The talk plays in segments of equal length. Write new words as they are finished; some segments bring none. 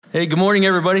Hey, good morning,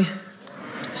 everybody.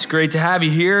 It's great to have you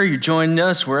here. You're joining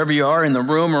us wherever you are in the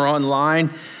room or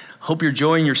online. Hope you're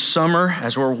enjoying your summer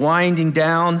as we're winding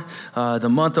down the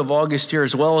month of August here,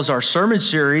 as well as our sermon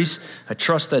series. I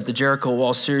trust that the Jericho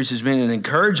Wall series has been an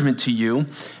encouragement to you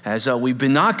as we've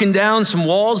been knocking down some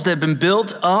walls that have been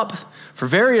built up for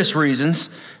various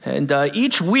reasons. And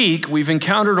each week we've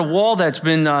encountered a wall that's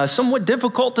been somewhat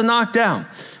difficult to knock down.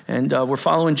 And we're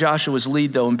following Joshua's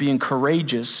lead, though, and being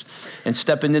courageous and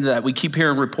stepping into that. We keep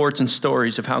hearing reports and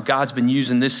stories of how God's been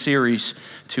using this series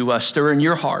to stir in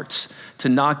your hearts, to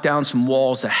knock down some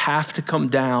walls that have to come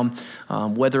down,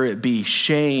 whether it be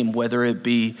shame, whether it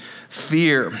be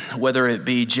fear, whether it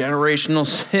be generational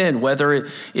sin, whether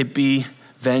it be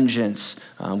vengeance.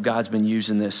 God's been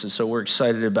using this, and so we're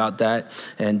excited about that,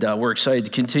 and we're excited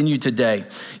to continue today.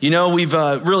 You know, we've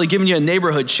really given you a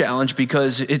neighborhood challenge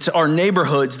because it's our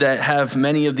neighborhoods that have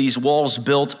many of these walls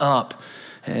built up.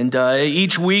 And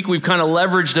each week we've kind of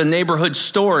leveraged a neighborhood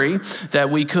story that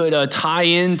we could tie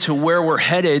into where we're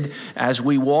headed as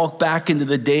we walk back into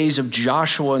the days of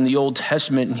Joshua in the Old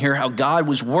Testament and hear how God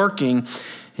was working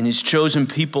in his chosen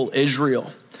people,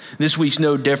 Israel. This week's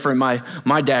no different.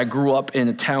 My dad grew up in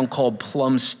a town called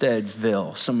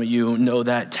Plumsteadville. Some of you know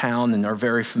that town and are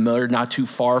very familiar, not too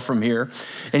far from here.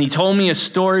 And he told me a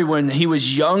story when he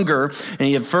was younger and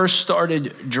he had first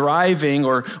started driving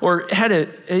or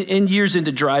in years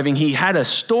into driving, he had a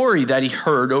story that he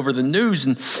heard over the news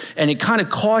and it kind of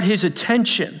caught his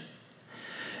attention.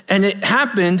 And it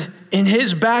happened in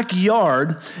his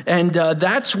backyard, and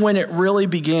that's when it really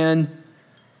began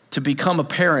to become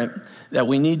apparent that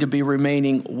we need to be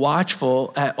remaining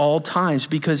watchful at all times,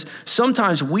 because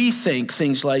sometimes we think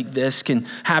things like this can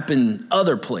happen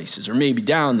other places or maybe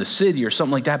down the city or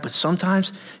something like that, but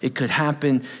sometimes it could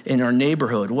happen in our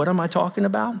neighborhood. What am I talking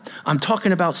about? I'm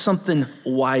talking about something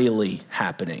wily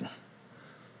happening.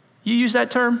 You use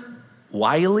that term?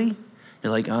 Wily?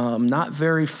 You're like, I'm not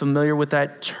very familiar with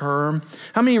that term.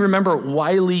 How many remember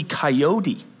Wile E.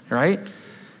 Coyote, right?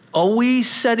 Always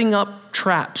setting up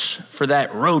traps for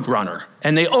that road runner.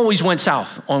 And they always went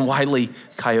south on Wile E.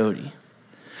 Coyote.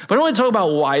 But I want to talk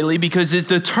about wily because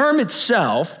the term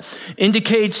itself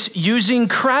indicates using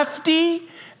crafty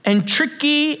and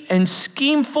tricky and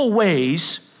schemeful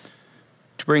ways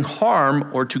to bring harm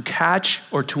or to catch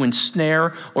or to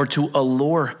ensnare or to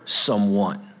allure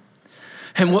someone.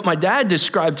 And what my dad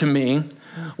described to me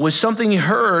was something he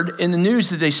heard in the news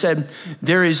that they said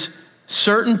there is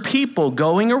certain people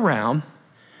going around,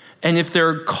 and if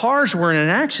their cars were in an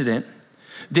accident,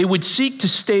 they would seek to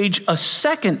stage a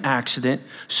second accident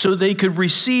so they could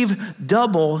receive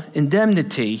double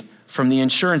indemnity from the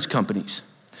insurance companies.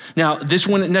 Now, this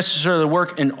wouldn't necessarily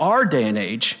work in our day and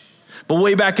age, but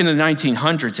way back in the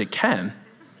 1900s, it can.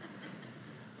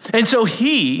 And so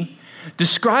he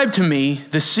described to me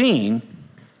the scene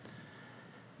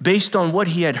based on what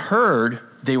he had heard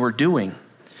they were doing.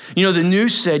 You know, the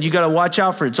news said you got to watch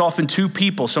out for it. It's often two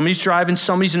people. Somebody's driving,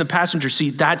 somebody's in the passenger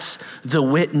seat. That's the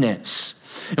witness.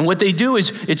 And what they do is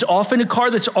it's often a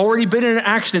car that's already been in an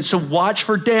accident, so watch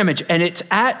for damage. And it's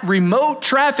at remote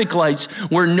traffic lights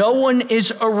where no one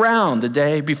is around the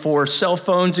day before cell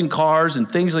phones and cars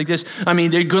and things like this. I mean,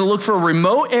 they're going to look for a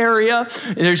remote area,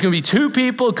 and there's going to be two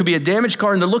people. It could be a damaged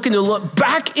car, and they're looking to look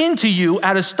back into you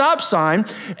at a stop sign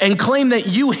and claim that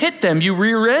you hit them, you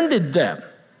rear-ended them,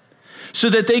 so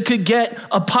that they could get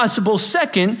a possible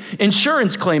second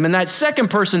insurance claim. And that second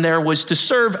person there was to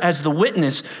serve as the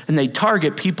witness, and they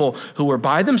target people who were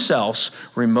by themselves,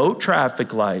 remote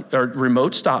traffic light or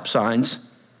remote stop signs,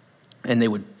 and they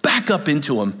would back up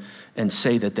into them and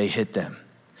say that they hit them.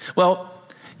 Well,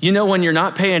 you know, when you're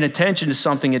not paying attention to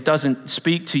something, it doesn't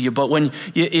speak to you. But when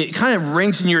it kind of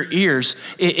rings in your ears,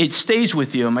 it stays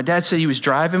with you. And my dad said he was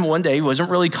driving one day. He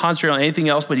wasn't really concentrating on anything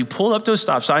else, but he pulled up to a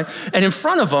stop sign. And in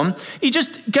front of him, he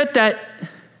just got that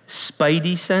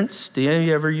spidey sense. Do any of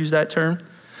you ever use that term?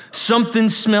 Something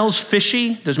smells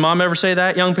fishy. Does mom ever say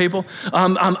that, young people?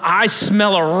 I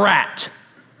smell a rat.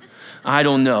 I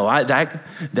don't know.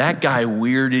 That guy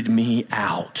weirded me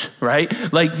out, right?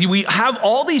 Like we have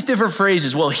all these different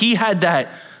phrases. Well, he had that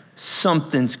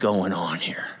something's going on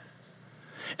here.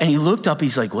 And he looked up,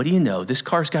 he's like, what do you know? This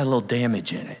car's got a little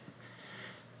damage in it.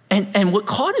 And what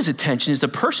caught his attention is the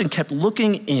person kept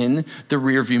looking in the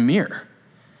rearview mirror.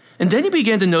 And then he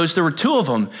began to notice there were two of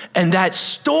them. And that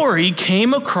story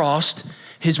came across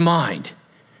his mind.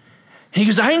 And he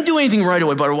goes, I didn't do anything right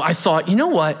away, but I thought, you know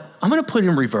what? I'm going to put it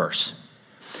in reverse.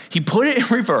 He put it in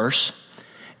reverse,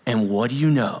 and what do you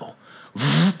know?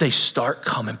 They start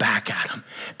coming back at him.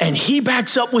 And he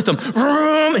backs up with them.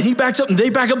 And he backs up, and they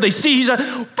back up. They see he's like,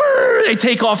 they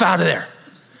take off out of there.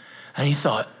 And he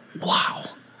thought, wow,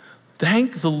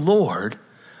 thank the Lord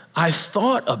I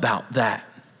thought about that.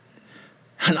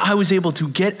 And I was able to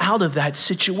get out of that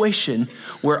situation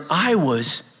where I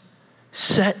was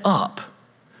set up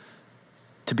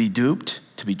to be duped,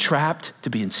 to be trapped, to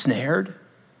be ensnared.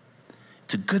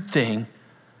 It's a good thing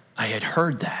I had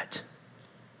heard that.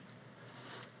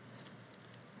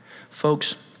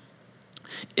 Folks,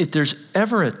 if there's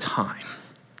ever a time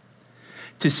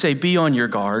to say be on your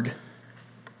guard,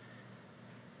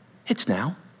 it's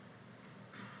now.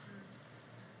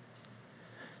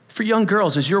 For young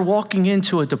girls, as you're walking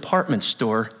into a department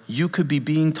store, you could be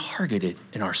being targeted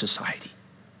in our society.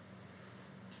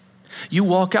 You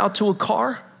walk out to a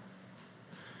car,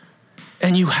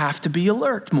 and you have to be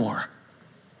alert more.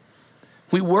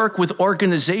 We work with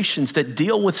organizations that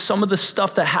deal with some of the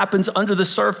stuff that happens under the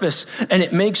surface, and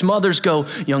it makes mothers go,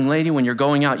 young lady, when you're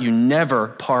going out, you never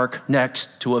park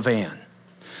next to a van.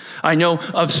 I know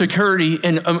of security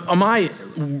in my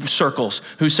circles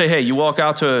who say, hey, you walk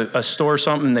out to a store or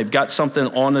something, they've got something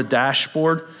on the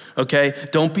dashboard, okay?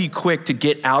 Don't be quick to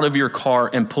get out of your car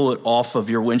and pull it off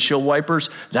of your windshield wipers.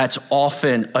 That's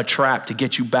often a trap to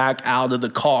get you back out of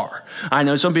the car. I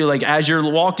know some people like, as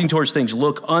you're walking towards things,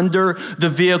 look under the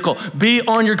vehicle. Be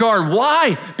on your guard.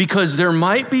 Why? Because there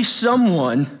might be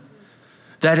someone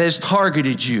that has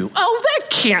targeted you. Oh, that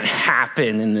can't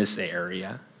happen in this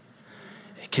area.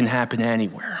 Can happen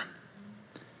anywhere.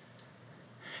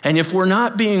 And if we're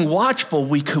not being watchful,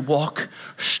 we could walk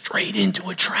straight into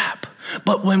a trap.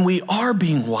 But when we are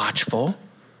being watchful,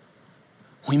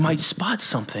 we might spot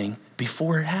something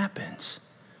before it happens.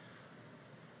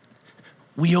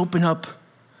 We open up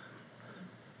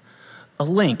a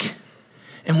link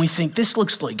and we think this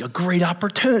looks like a great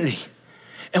opportunity.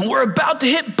 And we're about to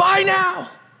hit buy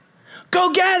now.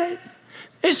 Go get it.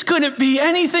 This couldn't be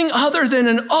anything other than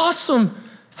an awesome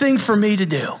thing for me to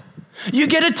do. You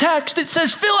get a text that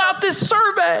says, fill out this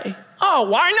survey. Oh,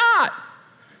 why not?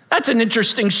 That's an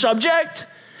interesting subject.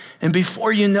 And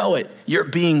before you know it, you're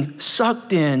being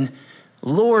sucked in,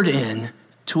 lured in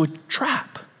to a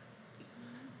trap.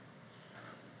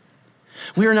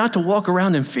 We are not to walk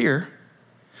around in fear,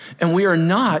 and we are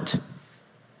not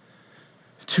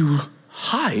to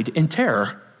hide in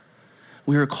terror.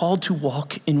 We are called to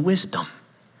walk in wisdom.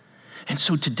 And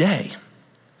so today,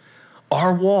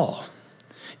 our wall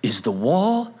is the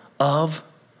wall of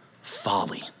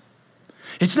folly.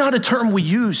 It's not a term we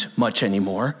use much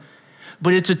anymore,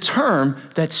 but it's a term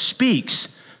that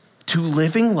speaks to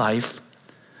living life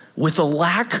with a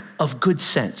lack of good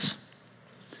sense,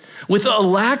 with a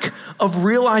lack of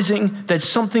realizing that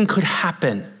something could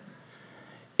happen.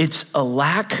 It's a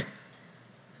lack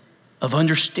of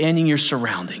understanding your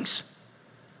surroundings.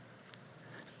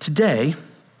 Today,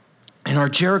 in our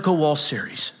Jericho Wall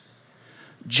series,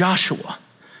 Joshua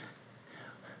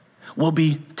will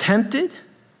be tempted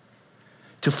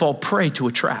to fall prey to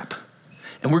a trap.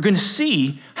 And we're going to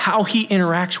see how he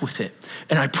interacts with it.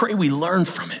 And I pray we learn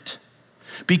from it.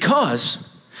 Because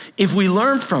if we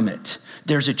learn from it,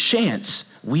 there's a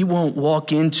chance we won't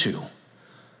walk into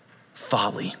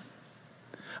folly.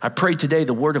 I pray today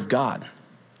the word of God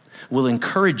will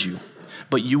encourage you,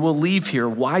 but you will leave here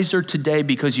wiser today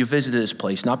because you visited this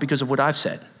place, not because of what I've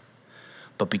said,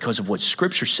 but because of what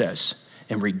Scripture says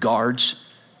in regards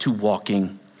to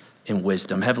walking in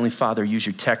wisdom. Heavenly Father, use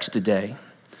your text today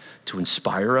to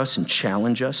inspire us and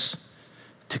challenge us,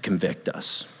 to convict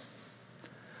us.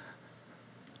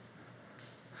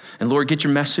 And Lord, get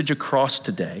your message across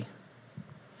today.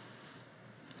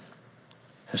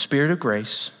 A spirit of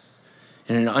grace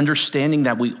and an understanding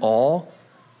that we all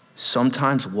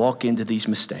sometimes walk into these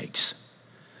mistakes.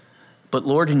 But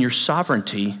Lord, in your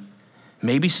sovereignty,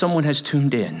 maybe someone has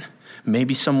tuned in.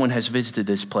 Maybe someone has visited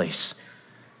this place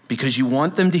because you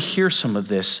want them to hear some of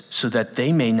this so that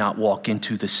they may not walk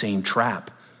into the same trap,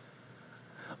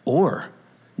 or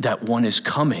that one is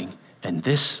coming and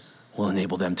this will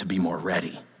enable them to be more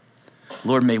ready.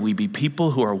 Lord, may we be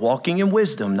people who are walking in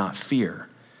wisdom, not fear,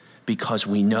 because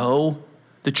we know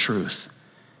the truth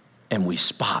and we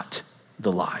spot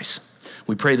the lies.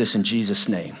 We pray this in Jesus'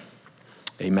 name.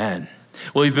 Amen.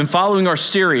 Well, we've been following our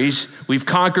series. We've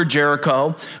conquered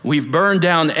Jericho. We've burned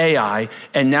down Ai.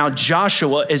 And now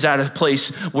Joshua is at a place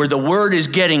where the word is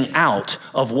getting out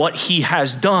of what he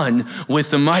has done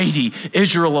with the mighty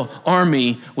Israel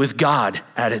army with God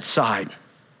at its side.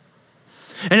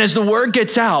 And as the word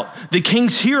gets out, the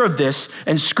kings hear of this,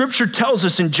 and Scripture tells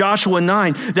us in Joshua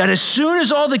 9 that as soon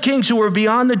as all the kings who were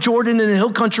beyond the Jordan and the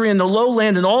hill country and the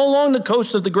lowland and all along the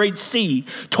coast of the great sea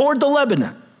toward the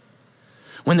Lebanon,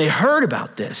 when they heard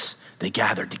about this, they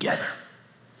gathered together.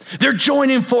 They're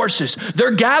joining forces.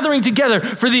 They're gathering together,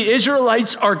 for the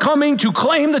Israelites are coming to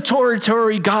claim the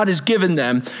territory God has given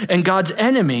them, and God's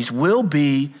enemies will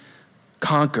be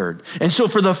conquered. And so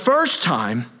for the first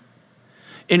time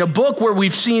in a book where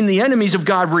we've seen the enemies of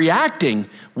God reacting,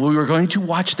 we are going to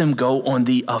watch them go on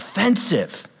the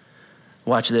offensive.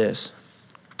 Watch this.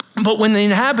 But when the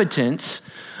inhabitants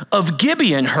of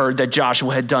Gibeon heard that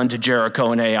Joshua had done to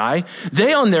Jericho and Ai,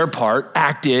 they on their part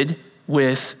acted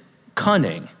with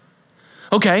cunning.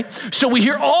 Okay, so we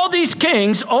hear all these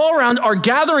kings all around are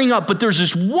gathering up, but there's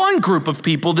this one group of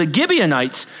people, the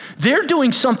Gibeonites, they're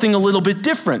doing something a little bit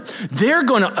different. They're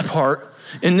going to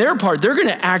they're going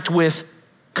to act with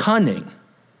cunning.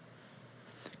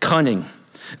 Cunning.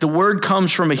 The word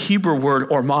comes from a Hebrew word,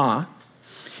 ormah.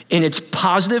 In its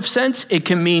positive sense, it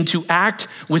can mean to act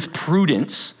with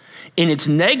prudence. In its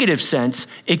negative sense,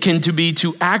 it can be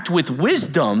to act with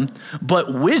wisdom,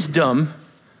 but wisdom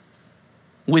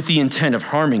with the intent of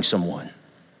harming someone.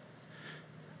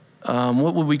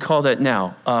 What would we call that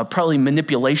now? Probably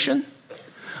manipulation.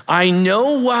 I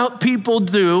know what people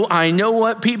do. I know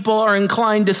what people are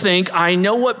inclined to think. I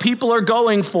know what people are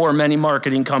going for, many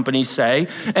marketing companies say.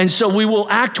 And so we will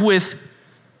act with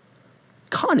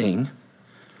cunning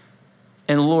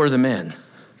and lure them in.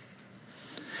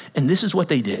 And this is what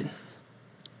they did.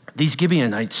 These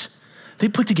Gibeonites, they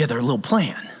put together a little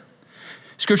plan.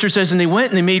 Scripture says, and they went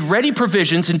and they made ready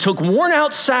provisions and took worn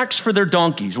out sacks for their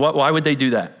donkeys. Why would they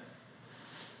do that?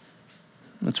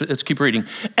 Let's keep reading.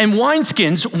 And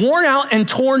wineskins worn out and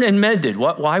torn and mended.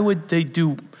 Why would they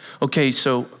do? Okay,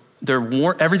 so they're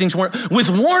worn, everything's worn, with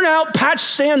worn out patched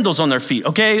sandals on their feet.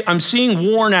 Okay, I'm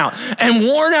seeing worn out and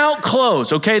worn out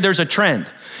clothes. Okay, there's a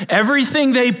trend.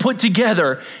 Everything they put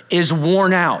together is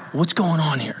worn out. What's going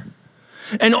on here?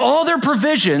 And all their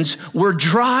provisions were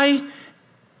dry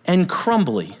and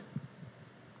crumbly.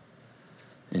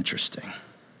 Interesting.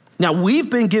 Now, we've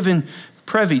been given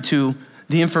privy to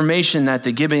the information that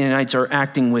the Gibeonites are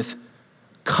acting with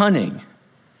cunning.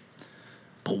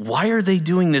 But why are they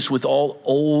doing this with all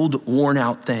old, worn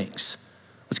out things?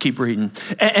 Let's keep reading.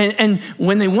 And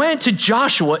when they went to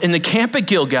Joshua in the camp at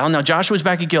Gilgal, now Joshua's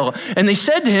back at Gilgal, and they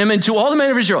said to him and to all the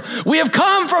men of Israel, we have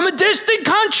come from a distant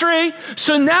country,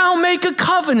 so now make a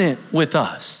covenant with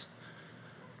us.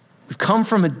 We've come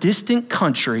from a distant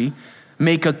country,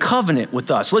 make a covenant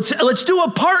with us. Let's do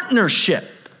a partnership.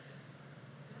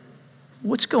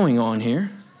 What's going on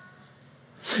here?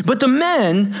 But the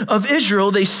men of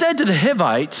Israel, they said to the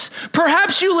Hivites,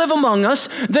 perhaps you live among us,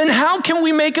 then how can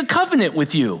we make a covenant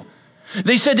with you?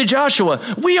 They said to Joshua,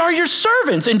 we are your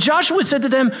servants. And Joshua said to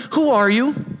them, who are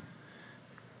you?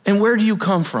 And where do you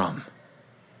come from?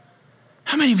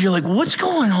 How many of you are like, what's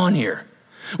going on here?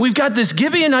 We've got this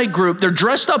Gibeonite group. They're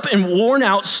dressed up in worn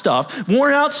out stuff,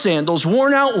 worn out sandals,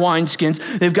 worn out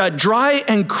wineskins. They've got dry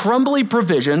and crumbly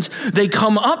provisions. They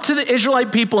come up to the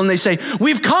Israelite people and they say,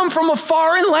 we've come from a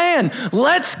foreign land.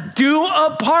 Let's do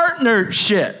a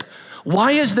partnership.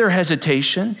 Why is there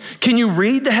hesitation? Can you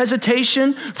read the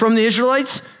hesitation from the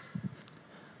Israelites?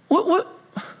 What?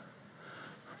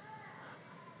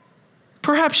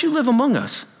 Perhaps you live among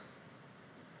us.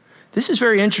 This is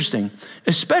very interesting,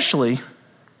 especially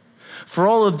for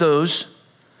all of those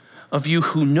of you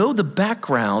who know the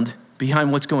background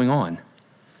behind what's going on.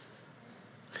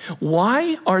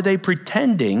 Why are they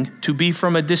pretending to be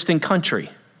from a distant country?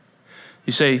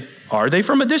 You say, are they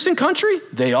from a distant country?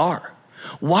 They are.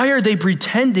 Why are they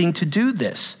pretending to do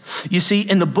this? You see,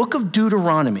 in the book of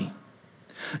Deuteronomy,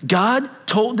 God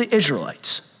told the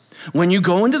Israelites, when you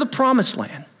go into the promised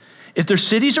land, if there's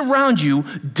cities around you,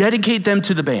 dedicate them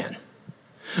to the ban.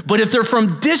 But if they're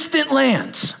from distant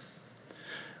lands,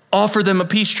 offer them a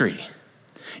peace treaty.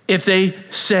 If they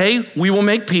say, we will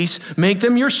make peace, make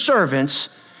them your servants,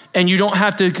 and you don't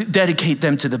have to dedicate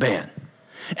them to the ban.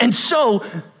 And so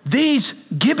these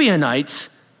Gibeonites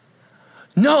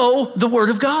know the word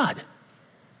of God.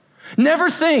 Never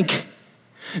think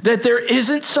that there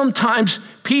isn't sometimes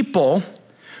people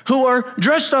who are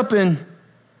dressed up in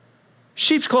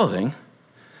sheep's clothing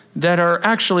that are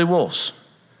actually wolves.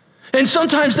 And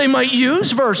sometimes they might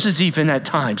use verses even at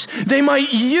times. They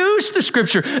might use the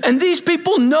scripture. And these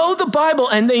people know the Bible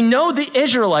and they know the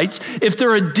Israelites. If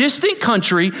they're a distant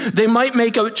country, they might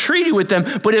make a treaty with them.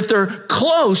 But if they're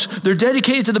close, they're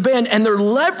dedicated to the band and they're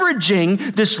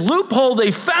leveraging this loophole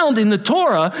they found in the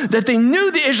Torah that they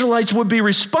knew the Israelites would be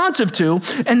responsive to.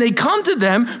 And they come to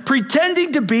them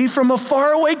pretending to be from a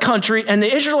faraway country. And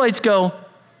the Israelites go,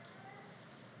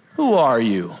 who are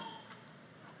you?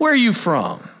 Where are you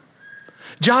from?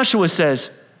 Joshua says,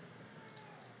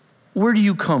 where do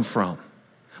you come from?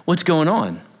 What's going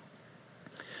on?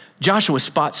 Joshua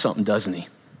spots something, doesn't he?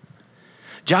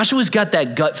 Joshua's got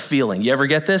that gut feeling. You ever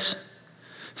get this?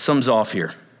 Something's off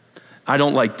here. I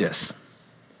don't like this.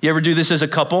 You ever do this as a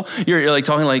couple? You're like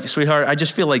talking like, sweetheart, I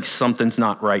just feel like something's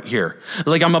not right here.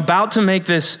 Like I'm about to make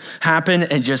this happen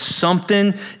and just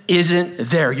something isn't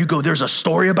there. You go, there's a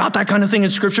story about that kind of thing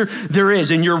in scripture? There is,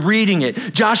 and you're reading it.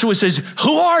 Joshua says,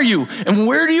 who are you and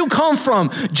where do you come from?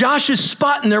 Josh is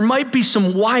spotting there might be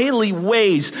some wily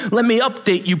ways. Let me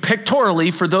update you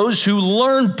pictorially for those who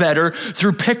learn better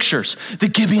through pictures.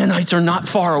 The Gibeonites are not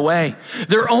far away.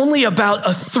 They're only about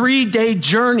a 3-day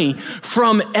journey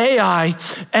from Ai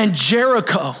and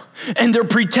Jericho, and they're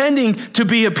pretending to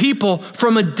be a people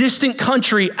from a distant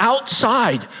country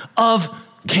outside of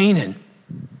Canaan.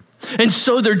 And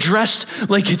so they're dressed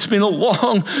like it's been a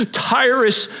long,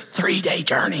 tireless 3-day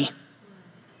journey.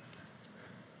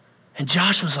 And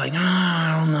Josh was like,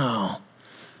 I don't know.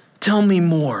 Tell me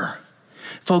more.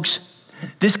 Folks,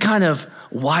 this kind of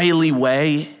wily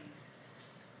way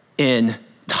in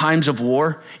times of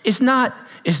war is not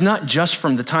just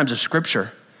from the times of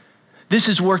Scripture. This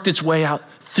has worked its way out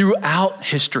throughout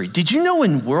history. Did you know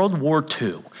in World War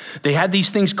II, they had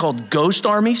these things called ghost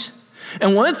armies?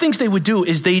 And one of the things they would do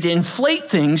is they'd inflate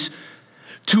things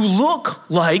to look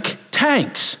like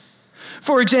tanks.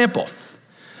 For example,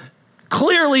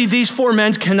 clearly these 4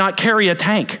 men cannot carry a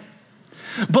tank.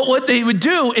 But what they would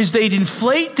do is they'd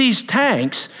inflate these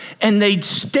tanks and they'd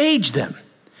stage them.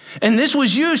 And this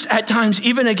was used at times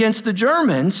even against the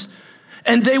Germans,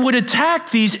 and they would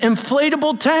attack these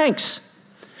inflatable tanks.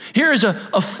 Here is a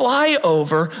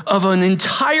flyover of an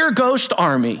entire ghost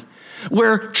army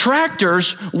where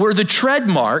tractors were the tread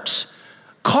marks,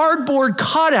 cardboard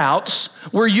cutouts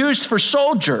were used for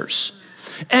soldiers,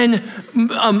 and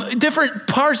different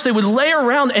parts they would lay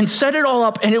around and set it all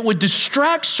up, and it would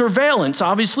distract surveillance.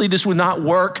 Obviously, this would not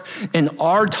work in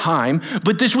our time,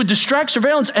 but this would distract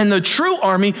surveillance, and the true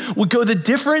army would go the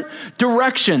different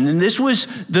direction. And this was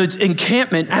the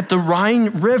encampment at the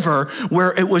Rhine River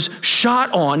where it was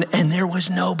shot on, and there was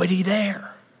nobody there.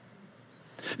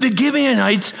 The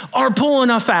Gibeonites are pulling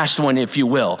a fast one, if you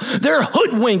will. They're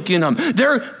hoodwinking them.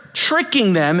 They're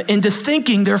tricking them into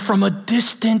thinking they're from a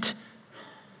distant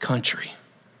country.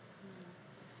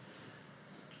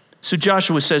 So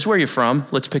Joshua says, where are you from?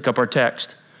 Let's pick up our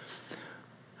text.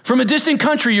 From a distant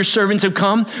country your servants have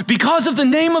come because of the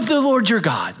name of the Lord your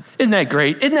God. Isn't that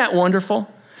great? Isn't that wonderful?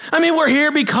 I mean, we're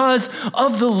here because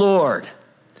of the Lord.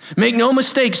 Make no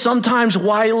mistake, sometimes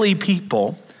wily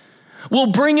people will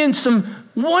bring in some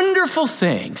wonderful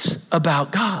things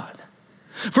about God.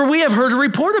 For we have heard a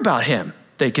report about him,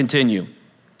 they continue,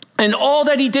 and all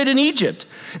that he did in Egypt,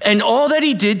 and all that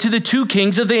he did to the 2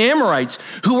 kings of the Amorites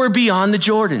who were beyond the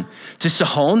Jordan, to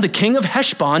Sihon, the king of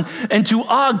Heshbon, and to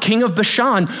Og, king of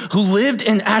Bashan, who lived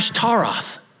in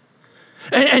Ashtaroth.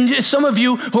 And some of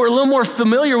you who are a little more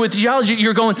familiar with geography,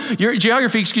 you're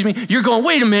going,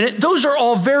 wait a minute, those are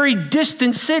all very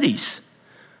distant cities.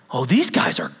 Oh, these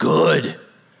guys are good.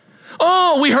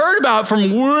 Oh, we heard about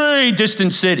from way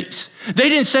distant cities. They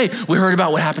didn't say, we heard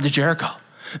about what happened to Jericho.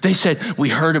 They said, we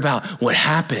heard about what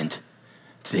happened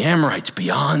to the Amorites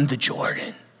beyond the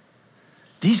Jordan.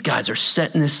 These guys are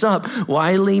setting this up.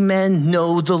 Wily men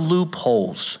know the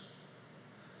loopholes.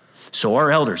 So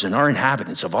our elders and our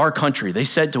inhabitants of our country, they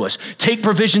said to us, take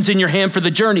provisions in your hand for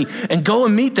the journey and go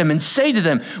and meet them and say to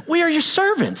them, we are your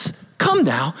servants. Come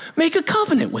now, make a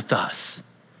covenant with us.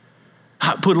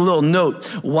 I put a little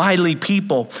note, wily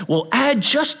people will add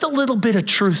just a little bit of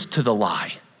truth to the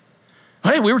lie.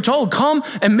 Hey, we were told, come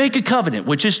and make a covenant,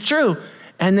 which is true,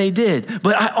 and they did.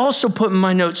 But I also put in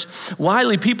my notes,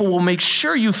 wily people will make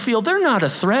sure you feel they're not a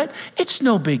threat. It's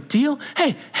no big deal.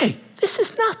 Hey, this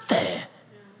is nothing.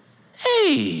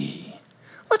 Hey,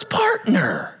 let's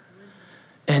partner.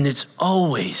 And it's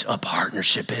always a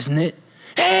partnership, isn't it?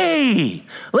 Hey,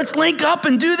 let's link up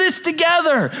and do this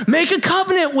together. Make a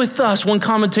covenant with us. One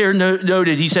commentator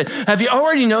noted, he said, have you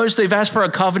already noticed they've asked for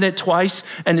a covenant twice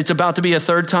and it's about to be a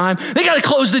third time? They got to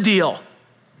close the deal.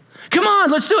 Come on,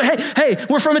 let's do it. Hey,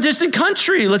 we're from a distant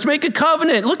country. Let's make a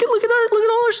covenant. Look at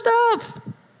all our stuff.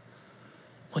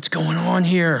 What's going on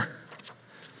here?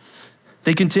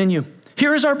 They continue.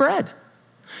 Here is our bread.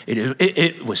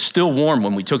 It was still warm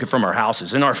when we took it from our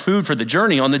houses, and our food for the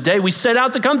journey on the day we set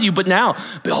out to come to you. But now,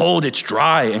 behold, it's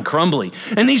dry and crumbly.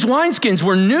 And these wineskins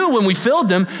were new when we filled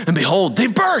them, and behold,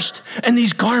 they've burst. And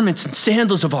these garments and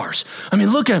sandals of ours, I mean,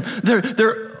 look at them.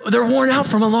 They're worn out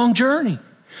from a long journey.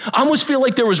 I almost feel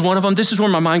like there was one of them, this is where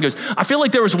my mind goes. I feel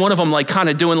like there was one of them like kind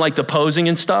of doing like the posing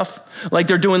and stuff. Like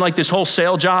they're doing like this whole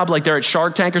sale job, like they're at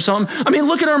Shark Tank or something. I mean,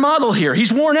 look at our model here.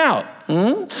 He's worn out.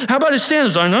 How about his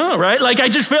sandals? I know, right? Like I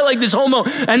just feel like this whole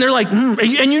moment. And they're like,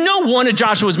 and you know one of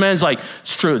Joshua's men's like,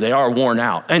 it's true, they are worn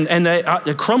out. And they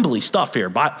crumbly stuff here.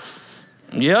 But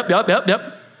yep.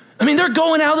 I mean, they're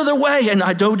going out of their way. And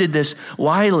Ido did this.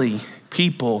 Wily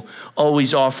people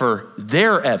always offer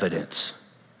their evidence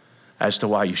as to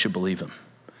why you should believe them,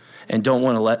 and don't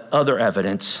want to let other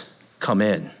evidence come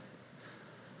in.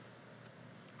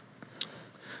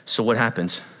 So what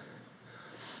happens?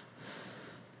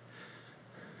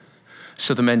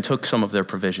 So the men took some of their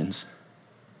provisions.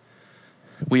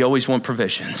 We always want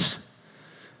provisions.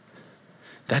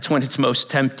 That's when it's most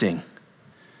tempting.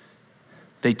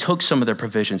 They took some of their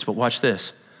provisions, but watch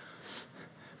this,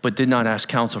 but did not ask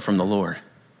counsel from the Lord.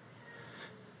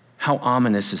 How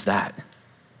ominous is that?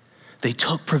 They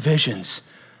took provisions,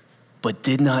 but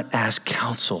did not ask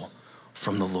counsel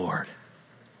from the Lord.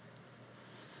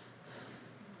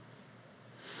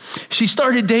 She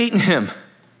started dating him,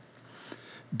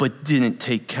 but didn't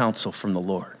take counsel from the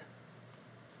Lord.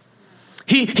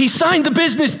 He signed the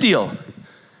business deal,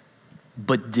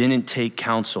 but didn't take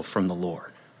counsel from the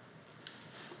Lord.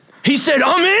 He said,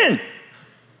 I'm in,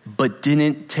 but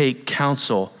didn't take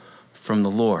counsel from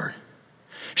the Lord.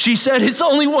 She said, it's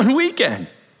only one weekend,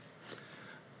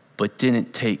 but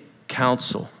didn't take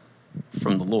counsel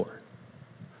from the Lord.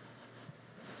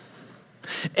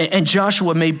 And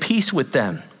Joshua made peace with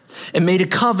them and made a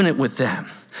covenant with them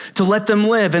to let them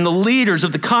live. And the leaders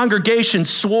of the congregation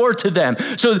swore to them.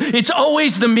 So it's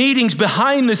always the meetings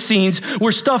behind the scenes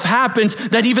where stuff happens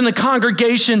that even the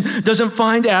congregation doesn't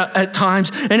find out at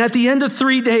times. And at the end of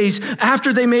 3 days,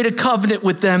 after they made a covenant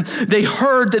with them, they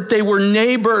heard that they were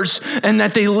neighbors and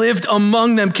that they lived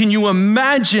among them. Can you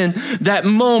imagine that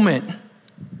moment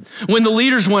when the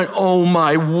leaders went, oh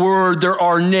my word, they're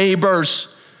our neighbors.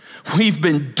 We've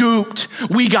been duped.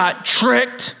 We got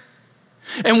tricked.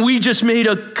 And we just made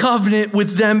a covenant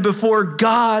with them before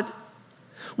God.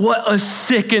 What a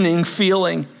sickening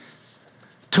feeling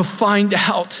to find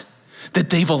out that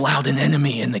they've allowed an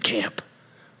enemy in the camp.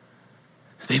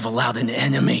 They've allowed an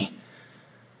enemy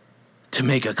to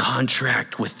make a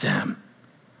contract with them.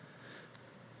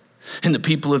 And the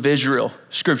people of Israel,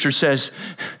 scripture says,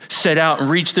 set out and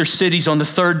reached their cities on the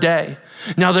third day.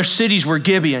 Now their cities were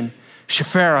Gibeon,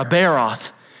 Shepherah,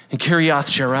 Beeroth, and Kiriath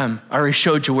Jearim. I already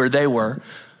showed you where they were,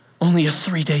 only a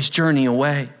 3 days journey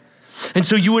away. And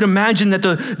so you would imagine that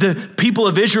the people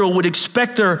of Israel would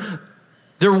expect their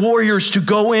warriors to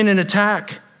go in and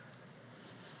attack.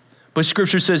 But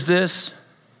scripture says this,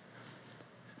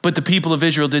 but the people of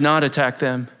Israel did not attack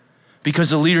them because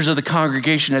the leaders of the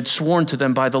congregation had sworn to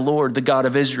them by the Lord, the God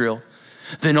of Israel.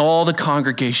 Then all the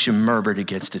congregation murmured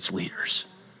against its leaders.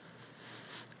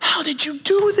 How did you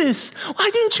do this? Why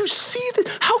didn't you see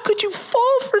that? How could you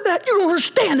fall for that? You don't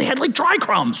understand. They had like dry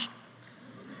crumbs.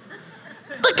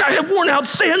 That guy had worn out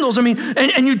sandals. I mean,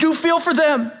 and you do feel for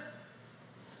them.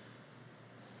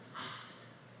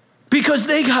 Because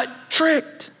they got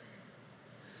tricked.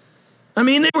 I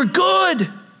mean, they were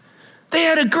good. They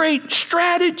had a great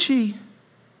strategy.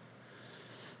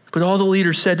 But all the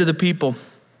leaders said to the people,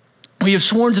 we have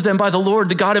sworn to them by the Lord,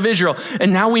 the God of Israel,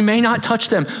 and now we may not touch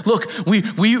them. Look,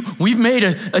 we've made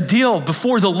a deal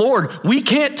before the Lord. We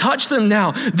can't touch them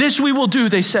now. This we will do,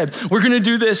 they said. We're going to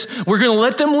do this. We're going to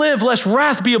let them live, lest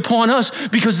wrath be upon us,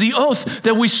 because the oath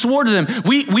that we swore to them,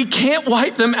 we can't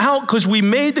wipe them out because we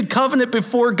made the covenant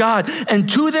before God. And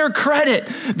to their credit,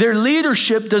 their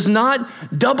leadership does not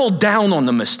double down on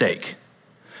the mistake.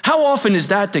 How often is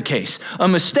that the case? A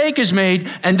mistake is made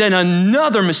and then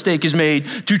another mistake is made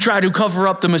to try to cover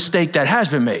up the mistake that has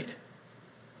been made.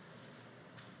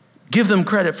 Give them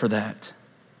credit for that.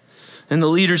 And the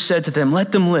leaders said to them,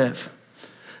 let them live.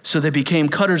 So they became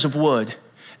cutters of wood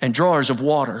and drawers of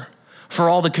water for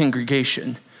all the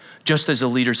congregation, just as the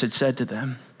leaders had said to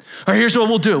them. All right, here's what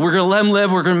we'll do. We're going to let them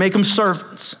live. We're going to make them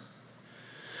servants.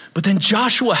 But then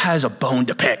Joshua has a bone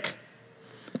to pick.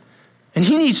 And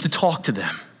he needs to talk to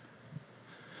them.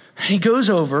 He goes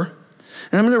over,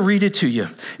 and I'm going to read it to you.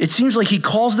 It seems like he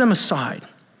calls them aside.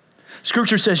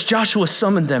 Scripture says, Joshua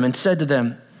summoned them and said to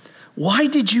them, why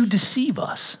did you deceive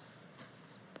us?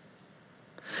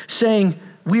 Saying,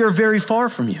 we are very far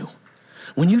from you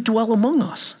when you dwell among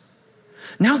us.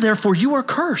 Now, therefore, you are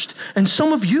cursed, and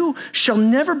some of you shall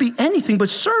never be anything but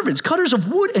servants, cutters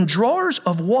of wood and drawers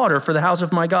of water for the house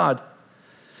of my God.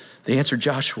 They answered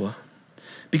Joshua,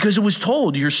 because it was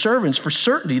told your servants for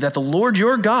certainty that the Lord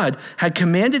your God had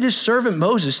commanded his servant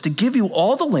Moses to give you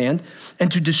all the land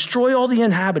and to destroy all the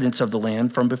inhabitants of the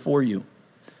land from before you.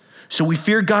 So we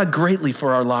feared God greatly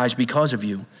for our lives because of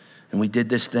you, and we did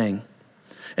this thing.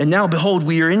 And now, behold,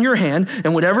 we are in your hand,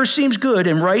 and whatever seems good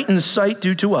and right in the sight,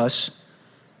 do to us.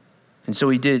 And so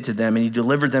he did it to them, and he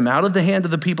delivered them out of the hand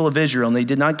of the people of Israel, and they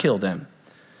did not kill them.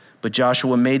 But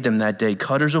Joshua made them that day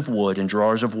cutters of wood and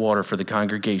drawers of water for the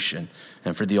congregation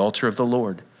and for the altar of the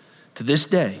Lord, to this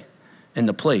day, in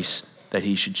the place that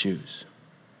he should choose.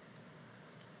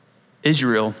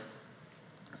 Israel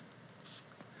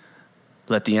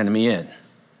let the enemy in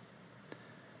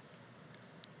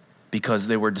because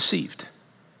they were deceived.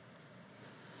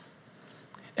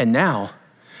 And now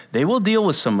they will deal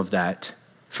with some of that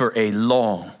for a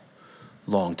long,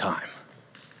 long time.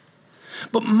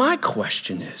 But my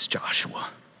question is, Joshua,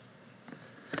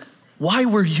 why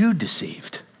were you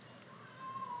deceived?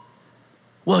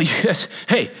 Well, yes,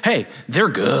 hey, they're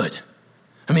good.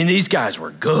 I mean, these guys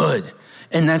were good.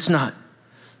 And that's not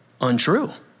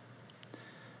untrue.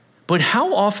 But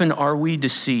how often are we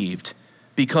deceived?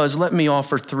 Because let me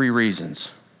offer 3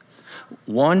 reasons.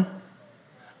 1,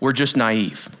 we're just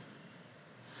naive.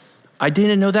 I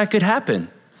didn't know that could happen.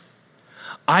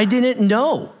 I didn't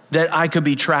know that I could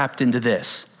be trapped into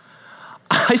this.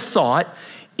 I thought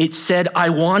it said, I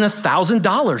won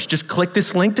 $1,000. Just click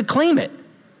this link to claim it.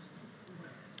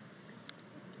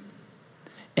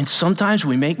 And sometimes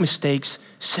we make mistakes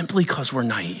simply because we're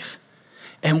naive.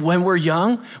 And when we're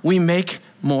young, we make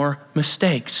more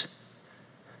mistakes.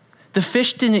 The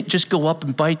fish didn't just go up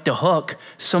and bite the hook.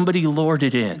 Somebody lured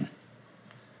it in.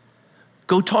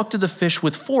 Go talk to the fish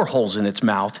with 4 holes in its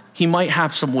mouth. He might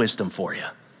have some wisdom for you.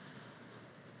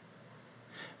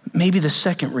 Maybe the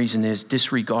second reason is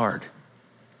disregard.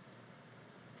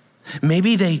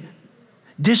 Maybe they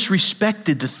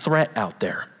disrespected the threat out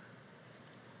there.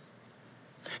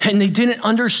 And they didn't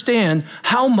understand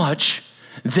how much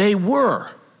they were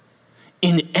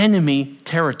in enemy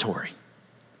territory.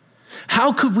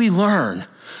 How could we learn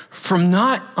from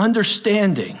not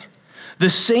understanding the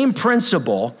same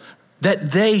principle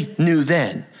that they knew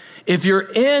then? If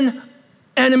you're in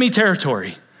enemy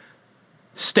territory,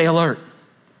 stay alert.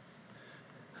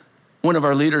 One of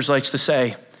our leaders likes to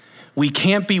say, we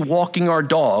can't be walking our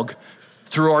dog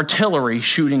through artillery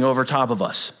shooting over top of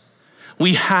us.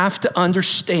 We have to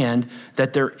understand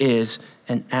that there is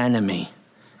an enemy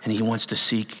and he wants to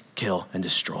seek, kill, and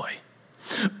destroy.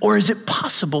 Or is it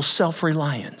possible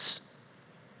self-reliance?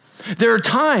 There are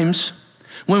times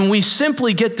when we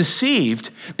simply get deceived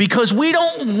because we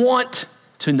don't want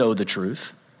to know the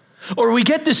truth. Or we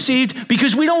get deceived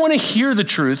because we don't want to hear the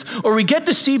truth. Or we get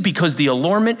deceived because the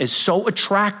allurement is so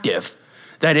attractive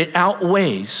that it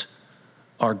outweighs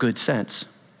our good sense.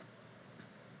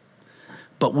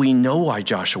 But we know why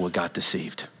Joshua got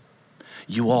deceived.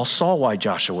 You all saw why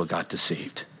Joshua got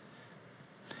deceived.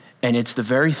 And it's the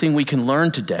very thing we can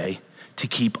learn today to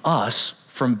keep us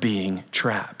from being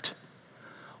trapped.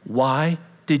 Why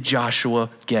did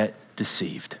Joshua get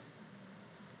deceived?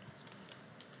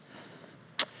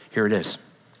 Here it is.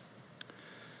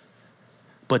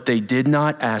 But they did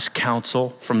not ask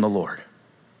counsel from the Lord.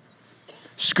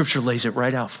 Scripture lays it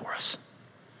right out for us.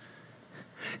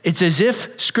 It's as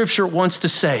if Scripture wants to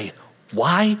say,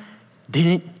 why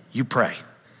didn't you pray?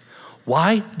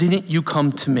 Why didn't you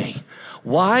come to me?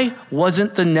 Why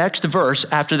wasn't the next verse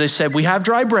after they said, we have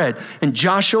dry bread, and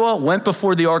Joshua went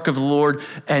before the ark of the Lord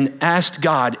and asked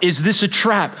God, is this a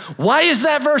trap? Why is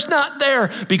that verse not there?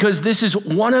 Because this is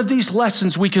one of these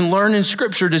lessons we can learn in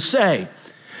Scripture to say,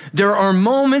 there are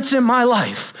moments in my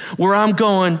life where I'm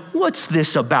going, what's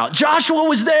this about? Joshua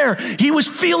was there. He was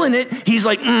feeling it. He's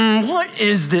like, what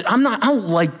is this? I don't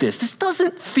like this. This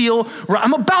doesn't feel right.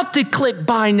 I'm about to click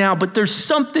buy now, but there's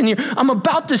something here. I'm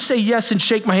about to say yes and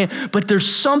shake my hand, but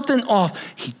there's something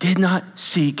off. He did not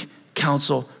seek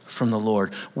counsel from the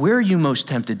Lord. Where are you most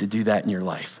tempted to do that in your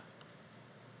life?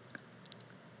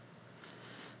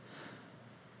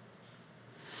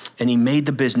 And he made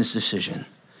the business decision,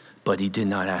 but he did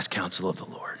not ask counsel of the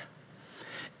Lord.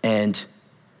 And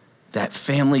that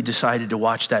family decided to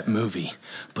watch that movie,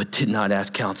 but did not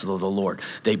ask counsel of the Lord.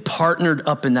 They partnered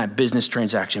up in that business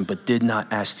transaction, but did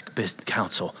not ask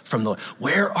counsel from the Lord.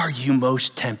 Where are you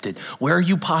most tempted? Where are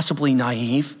you possibly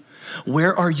naive?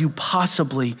 Where are you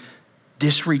possibly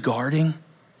disregarding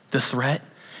the threat?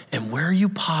 And where are you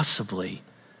possibly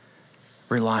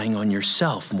relying on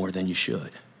yourself more than you should?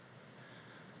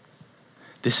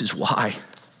 This is why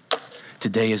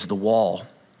today is the wall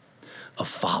of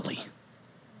folly.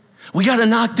 We got to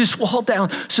knock this wall down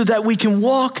so that we can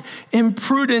walk in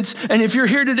prudence. And if you're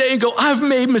here today and go, I've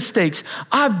made mistakes,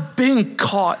 I've been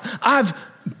caught, I've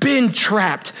been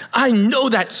trapped, I know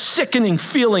that sickening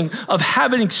feeling of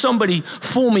having somebody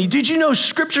fool me. Did you know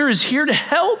Scripture is here to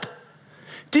help?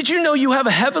 Did you know you have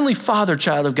a heavenly Father,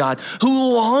 child of God,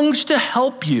 who longs to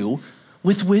help you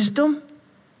with wisdom?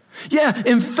 Yeah,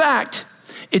 in fact,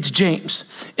 it's James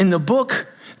in the book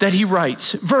that he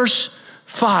writes, verse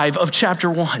 5 of chapter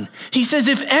 1. He says,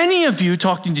 if any of you,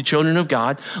 talking to children of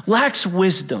God, lacks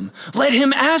wisdom, let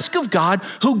him ask of God,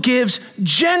 who gives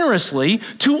generously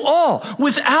to all,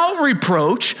 without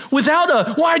reproach, without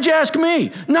a, why'd you ask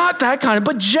me? Not that kind of,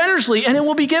 but generously, and it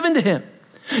will be given to him.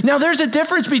 Now, there's a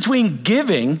difference between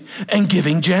giving and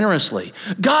giving generously.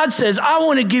 God says, I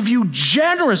want to give you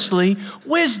generously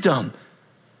wisdom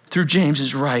through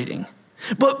James's writing.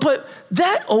 But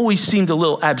that always seemed a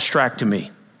little abstract to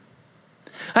me.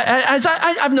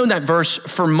 I've known that verse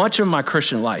for much of my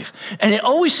Christian life, and it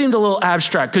always seemed a little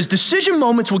abstract because decision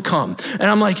moments would come, and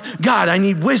I'm like, God, I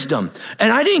need wisdom.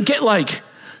 And I didn't get like,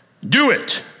 do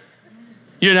it.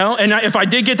 You know, and if I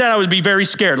did get that, I would be very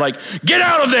scared. Like, get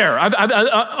out of there.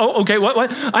 Okay,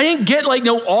 what? I didn't get like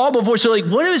no audible voice. So like,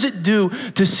 what does it do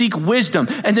to seek wisdom?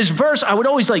 And this verse, I would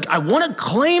always like, I want to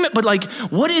claim it, but like,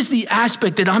 what is the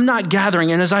aspect that I'm not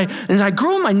gathering? And as I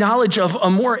grew in my knowledge of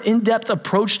a more in-depth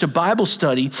approach to Bible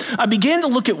study, I began to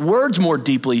look at words more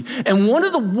deeply. And one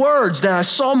of the words that I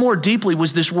saw more deeply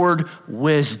was this word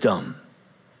wisdom.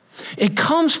 It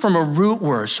comes from a root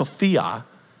word, Sophia,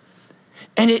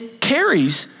 and it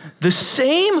carries the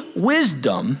same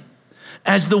wisdom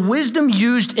as the wisdom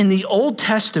used in the Old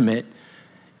Testament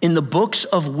in the books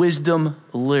of wisdom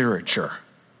literature.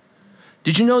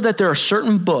 Did you know that there are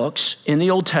certain books in the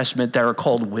Old Testament that are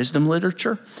called wisdom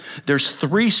literature? There's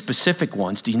 3 specific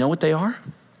ones. Do you know what they are?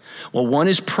 Well, one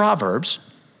is Proverbs.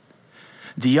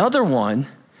 The other one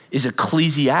is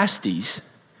Ecclesiastes.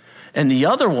 And the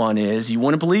other one is, you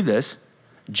wouldn't believe this,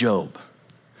 Job.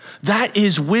 That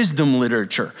is wisdom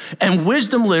literature. And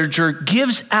wisdom literature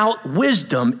gives out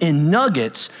wisdom in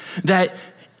nuggets that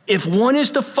if one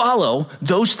is to follow,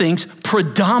 those things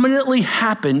predominantly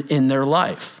happen in their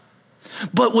life.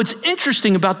 But what's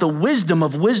interesting about the wisdom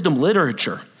of wisdom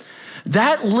literature,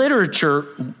 that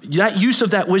use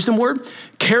of that wisdom word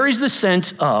carries the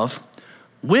sense of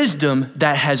wisdom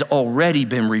that has already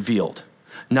been revealed,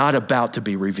 not about to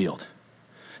be revealed.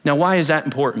 Now, why is that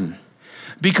important?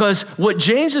 Because what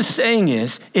James is saying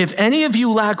is, if any of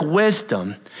you lack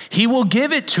wisdom, he will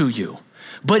give it to you.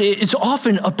 But it's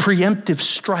often a preemptive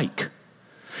strike.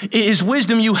 It is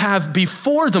wisdom you have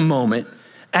before the moment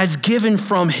as given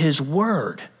from his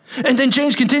word. And then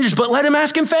James continues, but let him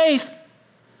ask in faith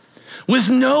with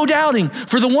no doubting.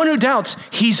 For the one who doubts,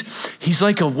 he's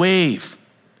like a wave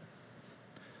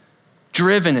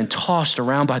driven and tossed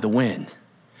around by the wind.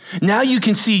 Now you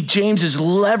can see James is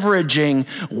leveraging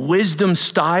wisdom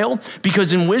style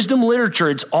because in wisdom literature,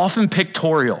 it's often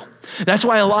pictorial. That's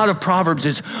why a lot of Proverbs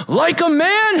is like a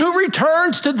man who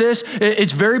returns to this.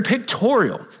 It's very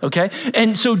pictorial, okay?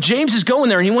 And so James is going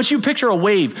there and he wants you to picture a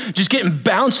wave just getting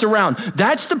bounced around.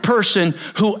 That's the person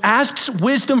who asks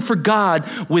wisdom for God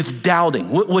with doubting.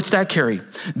 What's that carry?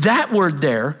 That word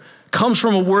there comes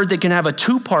from a word that can have a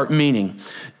 2-part meaning.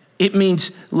 It means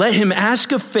let him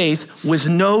ask of faith with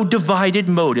no divided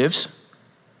motives.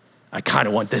 I kind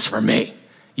of want this for me.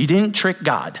 You didn't trick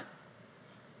God.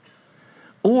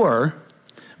 But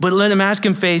let him ask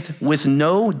in faith with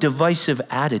no divisive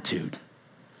attitude.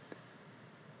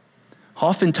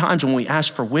 Oftentimes when we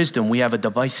ask for wisdom, we have a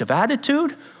divisive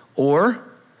attitude or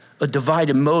a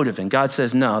divided motive. And God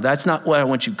says, no, that's not what I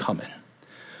want you coming.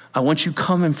 I want you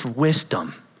coming for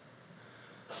wisdom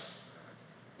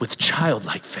with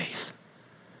childlike faith.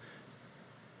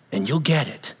 And you'll get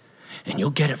it. And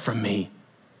you'll get it from me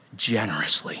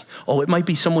generously. Oh, it might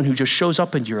be someone who just shows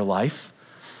up into your life.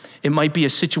 It might be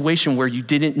a situation where you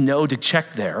didn't know to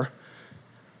check there.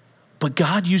 But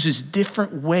God uses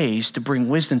different ways to bring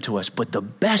wisdom to us. But the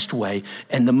best way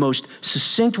and the most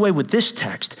succinct way with this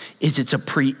text is it's a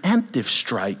preemptive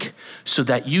strike so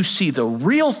that you see the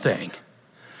real thing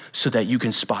so that you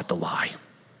can spot the lie.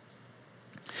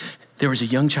 There was a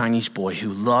young Chinese boy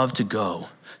who loved to go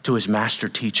to his master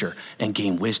teacher and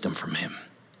gain wisdom from him.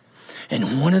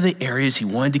 And one of the areas he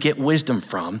wanted to get wisdom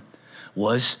from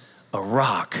was a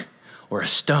rock or a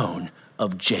stone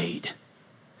of jade.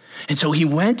 And so he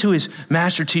went to his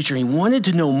master teacher. He wanted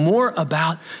to know more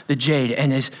about the jade.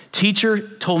 And his teacher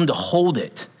told him to hold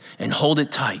it and hold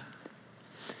it tight.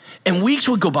 And weeks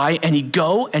would go by and he'd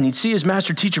go and he'd see his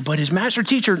master teacher, but his master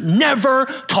teacher never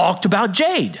talked about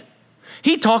jade.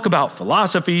 He'd talk about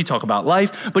philosophy, talk about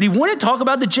life, but he wouldn't talk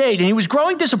about the jade. And he was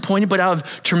growing disappointed, but out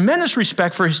of tremendous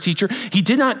respect for his teacher, he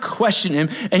did not question him,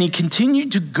 and he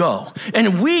continued to go. And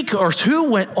a week or two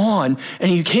went on, and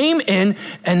he came in,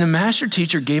 and the master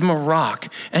teacher gave him a rock.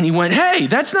 And he went, "Hey,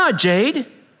 that's not jade."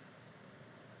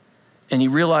 And he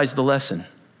realized the lesson.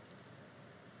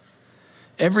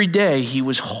 Every day he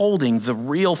was holding the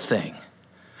real thing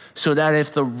so that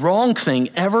if the wrong thing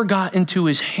ever got into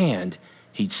his hand,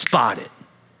 he'd spot it.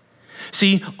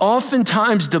 See,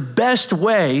 oftentimes the best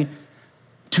way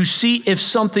to see if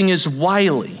something is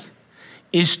wily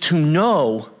is to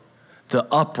know the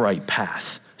upright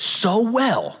path so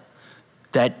well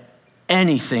that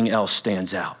anything else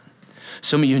stands out.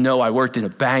 Some of you know I worked in a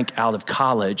bank out of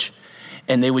college,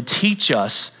 and they would teach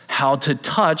us how to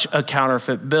touch a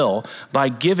counterfeit bill by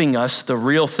giving us the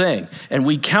real thing. And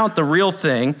we count the real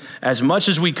thing as much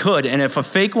as we could. And if a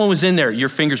fake one was in there, your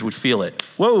fingers would feel it.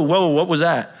 Whoa, what was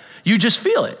that? You just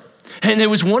feel it. And it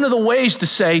was one of the ways to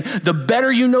say, the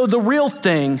better you know the real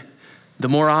thing, the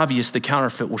more obvious the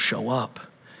counterfeit will show up.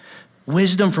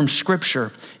 Wisdom from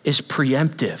Scripture is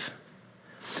preemptive.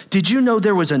 Did you know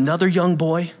there was another young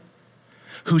boy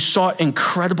who sought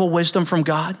incredible wisdom from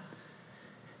God?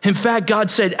 In fact,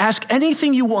 God said, ask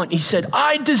anything you want. He said,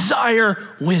 I desire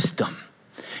wisdom.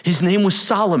 His name was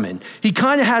Solomon. He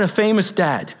kind of had a famous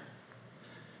dad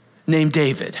named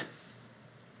David.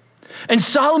 And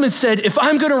Solomon said, if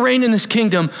I'm going to reign in this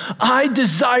kingdom, I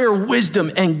desire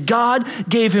wisdom. And God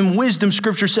gave him wisdom,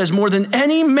 Scripture says, more than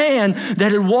any man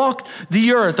that had walked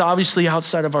the earth, obviously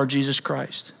outside of our Jesus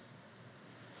Christ.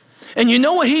 And you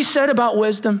know what he said about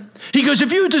wisdom? He goes,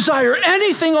 if you desire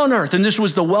anything on earth, and this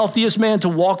was the wealthiest man to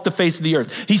walk the face of the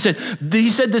earth. He said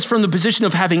this from the position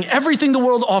of having everything the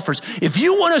world offers. If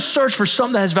you want to search for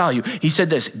something that has value, he said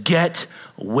this, get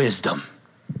wisdom.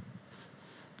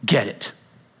 Get it.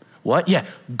 What? Yeah,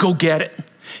 go get it.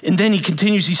 And then he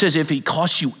continues, he says, if it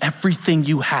costs you everything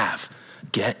you have,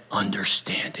 get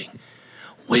understanding.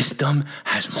 Wisdom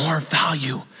has more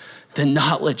value than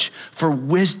knowledge, for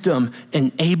wisdom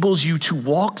enables you to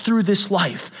walk through this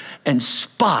life and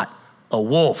spot a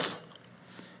wolf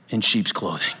in sheep's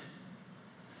clothing.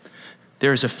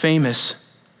 There is a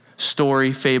famous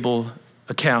story, fable,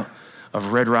 account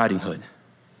of Red Riding Hood.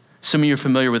 Some of you are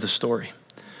familiar with the story.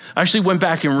 I actually went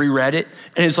back and reread it,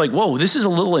 and it's like, whoa, this is a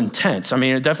little intense. I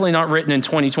mean, definitely not written in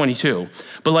 2022,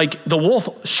 but like the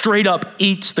wolf straight up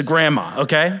eats the grandma,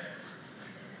 okay?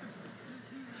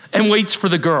 And waits for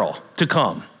the girl to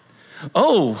come.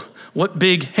 Oh, what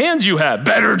big hands you have,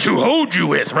 better to hold you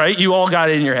with, right? You all got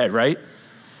it in your head, right?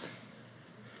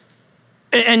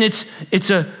 And it's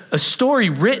a story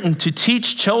written to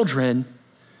teach children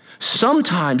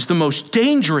sometimes the most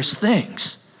dangerous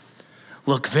things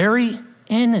look very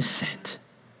innocent.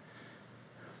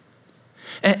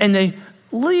 And they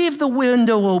leave the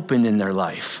window open in their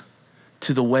life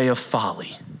to the way of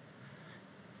folly.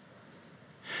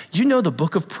 You know the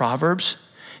book of Proverbs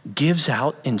gives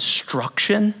out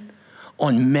instruction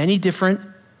on many different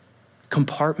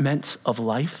compartments of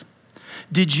life?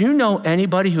 Did you know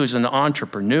anybody who is an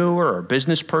entrepreneur or a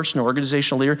business person or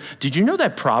organizational leader, did you know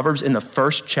that Proverbs in the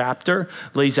first chapter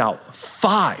lays out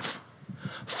five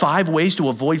ways to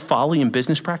avoid folly in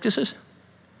business practices?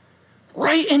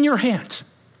 Right in your hands.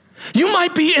 You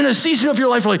might be in a season of your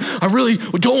life where I really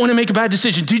don't want to make a bad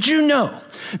decision. Did you know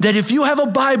that if you have a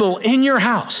Bible in your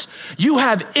house, you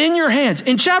have in your hands,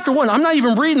 in chapter 1, I'm not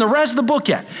even reading the rest of the book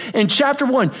yet. In chapter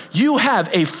 1, you have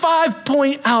a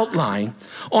 5-point outline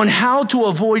on how to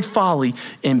avoid folly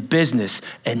in business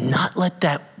and not let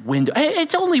that window.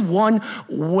 It's only one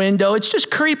window. It's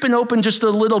just creeping open just a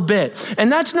little bit.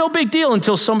 And that's no big deal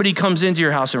until somebody comes into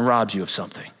your house and robs you of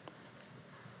something.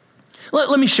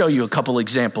 Let me show you a couple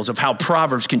examples of how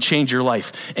Proverbs can change your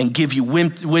life and give you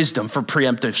wisdom for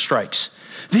preemptive strikes.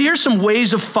 Here's some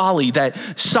ways of folly that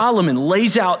Solomon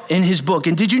lays out in his book.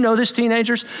 And did you know this,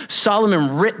 teenagers? Solomon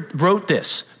wrote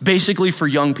this basically for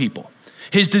young people.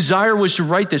 His desire was to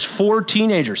write this for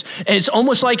teenagers. And it's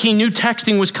almost like he knew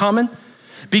texting was coming,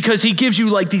 because he gives you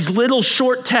like these little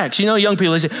short texts. You know, young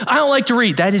people, they say, I don't like to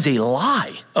read. That is a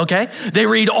lie, okay? They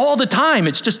read all the time.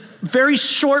 It's just very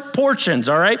short portions,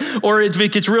 all right? Or if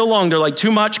it gets real long, they're like,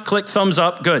 too much, click thumbs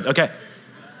up, good, okay.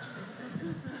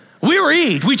 We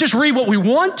read, we just read what we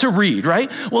want to read,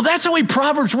 right? Well, that's the way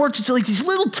Proverbs works. It's like these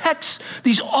little texts,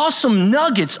 these awesome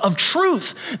nuggets of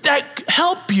truth that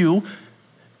help you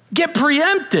get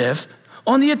preemptive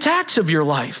on the attacks of your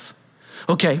life.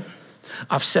 Okay,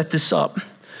 I've set this up.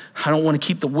 I don't want to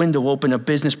keep the window open of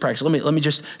business practice. Let me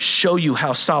just show you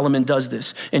how Solomon does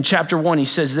this. In chapter 1, he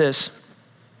says this.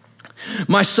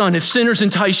 My son, if sinners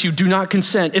entice you, do not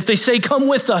consent. If they say, come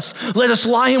with us, let us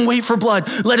lie in wait for blood.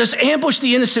 Let us ambush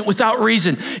the innocent without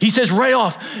reason. He says right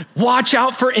off, watch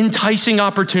out for enticing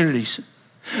opportunities.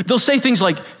 They'll say things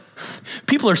like,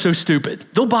 people are so stupid.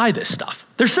 They'll buy this stuff.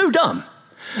 They're so dumb.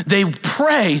 They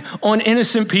prey on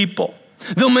innocent people.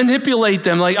 They'll manipulate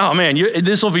them like, oh man,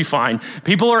 this will be fine.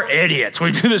 People are idiots.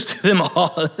 We do this to them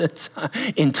all the time.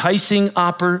 Enticing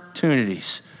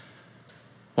opportunities.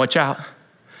 Watch out.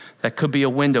 That could be a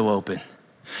window open.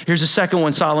 Here's the second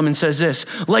one. Solomon says this,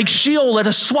 like Sheol, let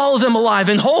us swallow them alive,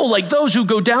 and whole like those who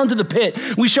go down to the pit.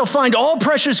 We shall find all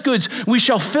precious goods. We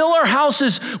shall fill our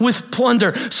houses with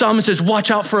plunder. Solomon says, watch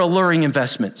out for alluring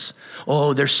investments.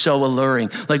 Oh, they're so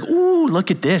alluring. Like, ooh,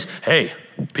 look at this. Hey,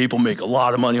 people make a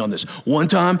lot of money on this. One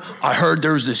time I heard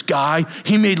there was this guy,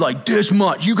 he made like this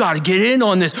much. You got to get in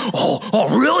on this.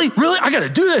 Oh, really? Really? I got to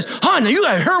do this. Now you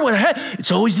got to hear what I had.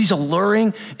 It's always these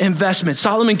alluring investments.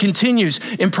 Solomon continues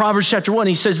in Proverbs chapter 1.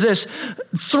 He says this,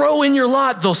 throw in your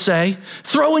lot, they'll say.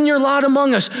 Throw in your lot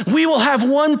among us. We will have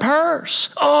one purse.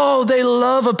 Oh, they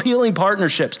love appealing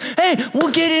partnerships. Hey,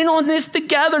 we'll get in on this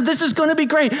together. This is going to be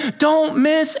great. Don't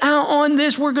miss out on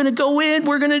this. We're going to go in.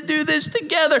 We're going to do this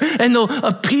together. And they'll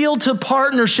appeal to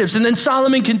partnerships. And then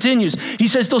Solomon continues. He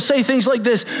says, they'll say things like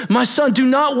this, my son, do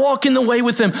not walk in the way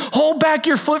with them. Hold back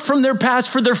your foot from their paths,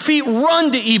 for their feet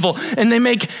run to evil, and they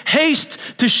make haste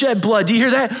to shed blood. Do you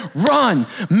hear that? Run,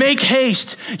 make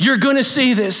haste. You're going to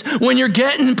see this. When you're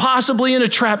getting possibly in a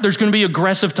trap, there's going to be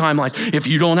aggressive timelines. If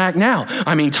you don't act now,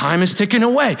 time is ticking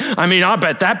away. I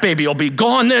bet that baby will be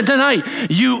gone there tonight.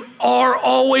 You are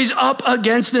always up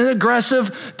against an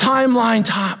aggressive timeline,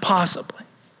 possibly.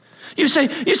 You say,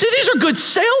 these are good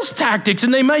sales tactics,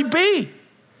 and they might be.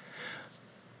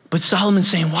 But Solomon's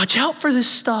saying, watch out for this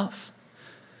stuff.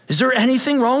 Is there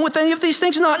anything wrong with any of these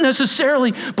things? Not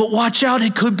necessarily, but watch out,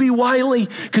 it could be wily,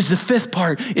 because the fifth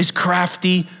part is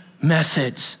crafty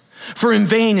methods. For in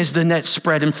vain is the net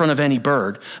spread in front of any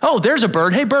bird. Oh, there's a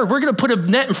bird. Hey, bird, we're going to put a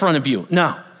net in front of you.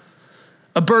 No.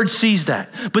 A bird sees that.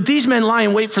 But these men lie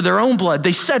in wait for their own blood.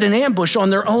 They set an ambush on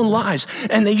their own lives,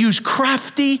 and they use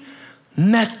crafty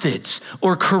methods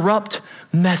or corrupt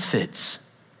methods.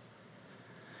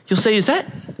 You'll say, is that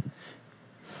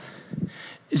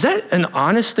an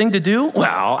honest thing to do?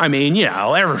 Well,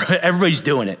 everybody's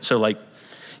doing it. So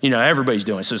everybody's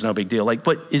doing it, so it's no big deal.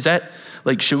 But is that,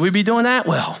 should we be doing that?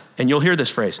 Well, and you'll hear this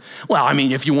phrase. Well,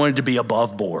 if you wanted to be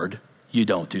above board, you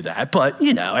don't do that. But,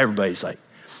 everybody's like,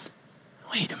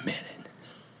 wait a minute.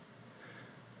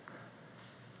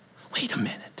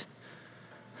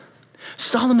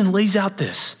 Solomon lays out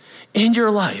this in your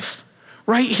life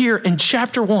right here in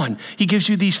chapter 1. He gives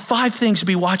you these 5 things to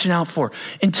be watching out for.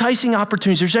 Enticing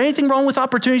opportunities. Is there anything wrong with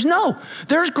opportunities? No.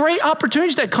 There's great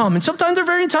opportunities that come, and sometimes they're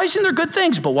very enticing. They're good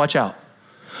things, but watch out.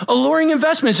 Alluring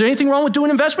investments. Is there anything wrong with doing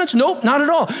investments? Nope, not at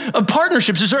all.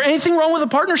 Partnerships. Is there anything wrong with a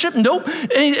partnership? Nope.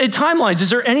 Timelines.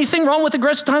 Is there anything wrong with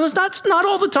aggressive timelines? Not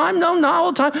all the time. No, not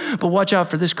all the time. But watch out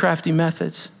for this crafty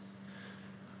methods.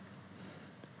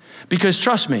 Because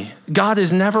trust me, God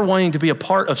is never wanting to be a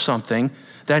part of something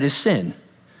that is sin.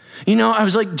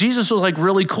 Jesus was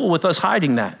really cool with us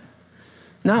hiding that.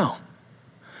 No.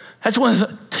 That's one of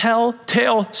the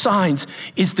telltale signs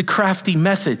is the crafty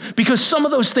method. Because some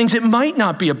of those things, it might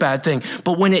not be a bad thing,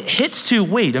 but when it hits to,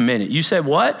 wait a minute, you said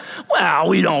what? Well,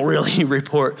 we don't really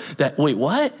report that. Wait,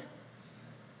 what?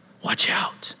 Watch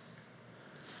out.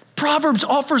 Proverbs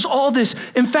offers all this.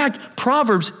 In fact,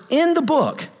 Proverbs in the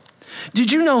book,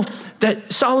 did you know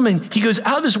that Solomon, he goes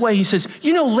out of his way, he says,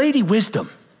 Lady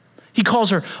Wisdom. He calls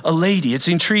her a lady. It's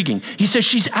intriguing. He says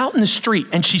she's out in the street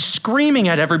and she's screaming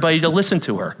at everybody to listen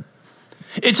to her.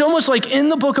 It's almost like in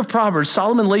the book of Proverbs,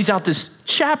 Solomon lays out this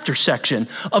chapter section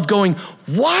of going,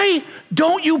 why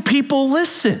don't you people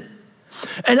listen?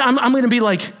 And I'm going to be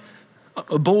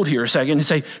bold here a second and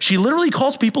say, she literally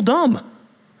calls people dumb.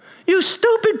 You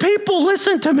stupid people,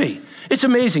 listen to me. It's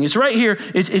amazing. It's right here.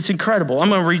 It's incredible. I'm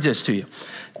going to read this to you.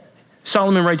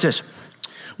 Solomon writes this.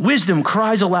 Wisdom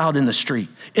cries aloud in the street.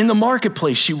 In the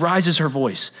marketplace, she raises her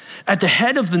voice. At the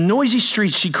head of the noisy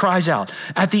streets, she cries out.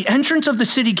 At the entrance of the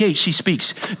city gate, she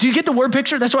speaks. Do you get the word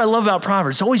picture? That's what I love about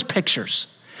Proverbs. It's always pictures.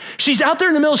 She's out there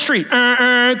in the middle of the street.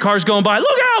 Cars going by.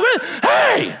 Look out.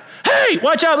 Hey,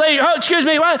 watch out, lady. Oh, excuse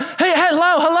me. What? Hey,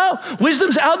 hello.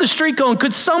 Wisdom's out in the street going,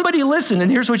 could somebody listen? And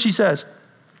here's what she says.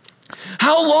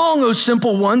 How long, O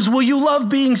simple ones, will you love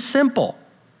being simple?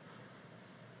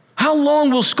 How long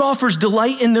will scoffers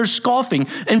delight in their scoffing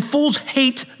and fools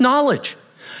hate knowledge?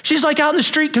 She's out in the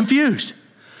street confused.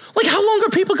 How long are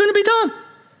people going to be dumb?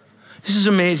 This is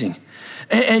amazing.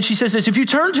 And she says this, if you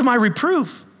turn to my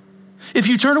reproof, If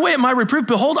you turn away at my reproof,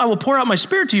 behold, I will pour out my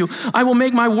spirit to you. I will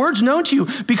make my words known to you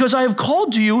because I have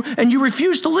called to you and you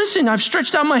refuse to listen. I've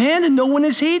stretched out my hand and no one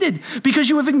is heeded because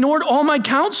you have ignored all my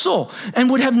counsel and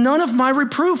would have none of my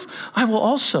reproof. I will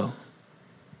also.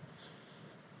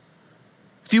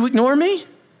 If you ignore me,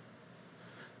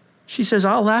 she says,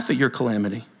 I'll laugh at your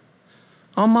calamity.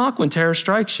 I'll mock when terror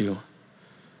strikes you.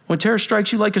 When terror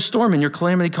strikes you like a storm and your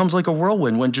calamity comes like a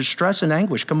whirlwind, when distress and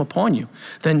anguish come upon you,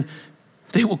 then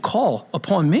they will call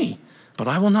upon me, but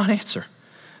I will not answer.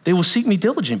 They will seek me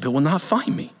diligent, but will not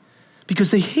find me,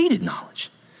 because they hated knowledge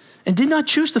and did not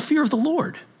choose the fear of the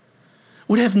Lord,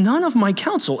 would have none of my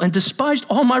counsel and despised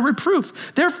all my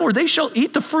reproof. Therefore, they shall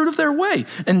eat the fruit of their way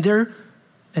and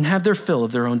have their fill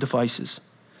of their own devices.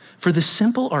 For the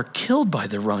simple are killed by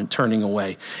their turning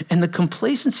away, and the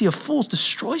complacency of fools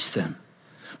destroys them.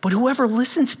 But whoever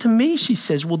listens to me, she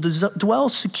says, will dwell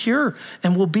secure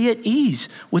and will be at ease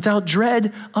without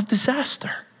dread of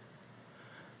disaster.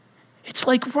 It's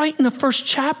like right in the first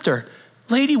chapter,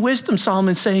 Lady Wisdom,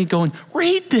 Solomon saying, going,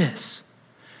 read this.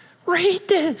 Read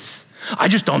this. I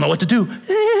just don't know what to do.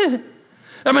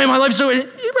 I mean, my life's so,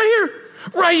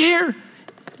 right here.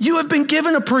 You have been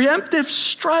given a preemptive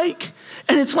strike.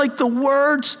 And it's like the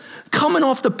words coming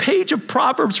off the page of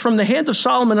Proverbs from the hand of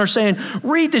Solomon are saying,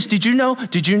 read this. Did you know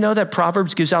that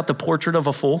Proverbs gives out the portrait of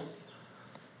a fool?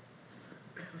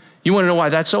 You want to know why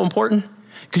that's so important?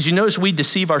 Because you notice we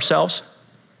deceive ourselves.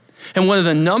 And one of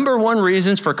the number one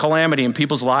reasons for calamity in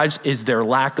people's lives is their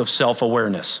lack of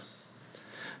self-awareness.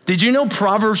 Did you know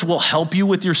Proverbs will help you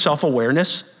with your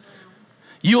self-awareness?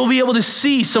 You'll be able to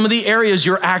see some of the areas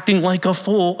you're acting like a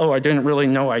fool. Oh, I didn't really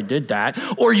know I did that.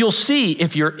 Or you'll see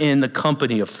if you're in the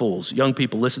company of fools. Young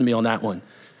people, listen to me on that one.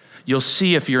 You'll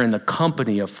see if you're in the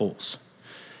company of fools,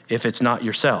 if it's not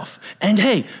yourself. And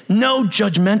hey, no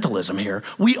judgmentalism here.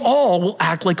 We all will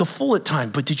act like a fool at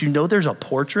times, but did you know there's a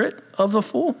portrait of a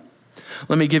fool?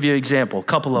 Let me give you an example, a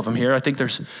couple of them here. I think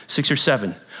there's 6 or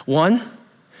 7. One,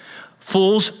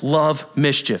 fools love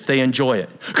mischief. They enjoy it.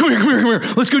 Come here.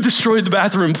 Let's go destroy the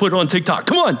bathroom and put it on TikTok.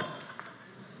 Come on.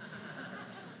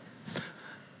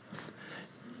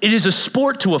 It is a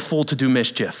sport to a fool to do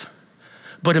mischief,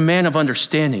 but a man of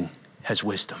understanding has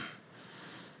wisdom.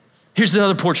 Here's the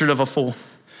other portrait of a fool.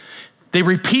 They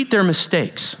repeat their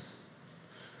mistakes.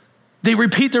 They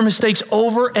repeat their mistakes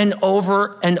over and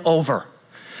over and over.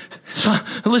 So,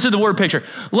 listen to the word picture.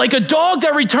 Like a dog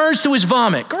that returns to his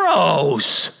vomit.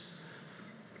 Gross.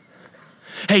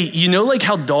 Hey, you know like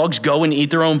how dogs go and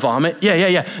eat their own vomit?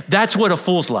 Yeah. That's what a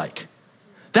fool's like.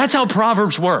 That's how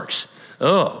Proverbs works.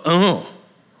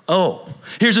 Oh.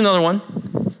 Here's another one.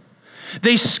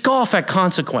 They scoff at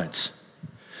consequence.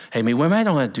 Hey, we might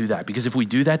not want to do that because if we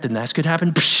do that, then this could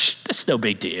happen. Psh, that's no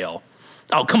big deal.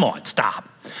 Oh, come on, stop.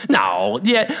 No,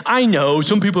 yeah, I know.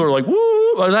 Some people are like,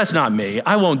 woo, well, that's not me.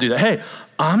 I won't do that. Hey,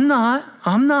 I'm not.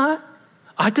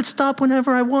 I could stop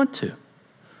whenever I want to.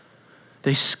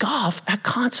 They scoff at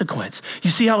consequence. You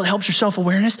see how it helps your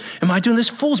self-awareness? Am I doing this?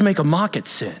 Fools make a mock at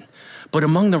sin, but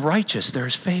among the righteous there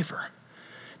is favor.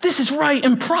 This is right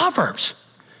in Proverbs.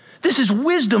 This is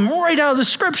wisdom right out of the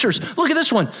scriptures. Look at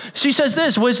this one. She says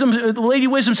this, Lady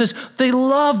Wisdom says, they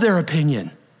love their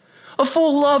opinion. A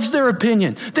fool loves their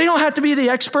opinion. They don't have to be the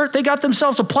expert. They got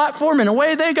themselves a platform and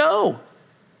away they go.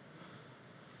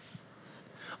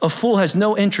 A fool has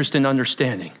no interest in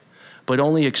understanding, but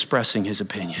only expressing his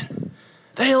opinion.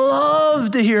 They love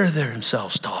to hear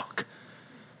themselves talk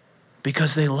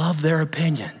because they love their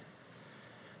opinion.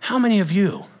 How many of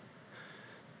you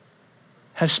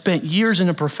have spent years in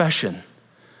a profession,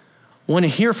 want to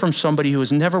hear from somebody who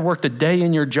has never worked a day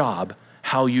in your job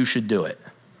how you should do it?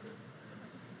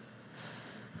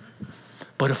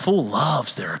 But a fool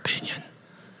loves their opinion.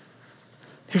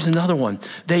 Here's another one.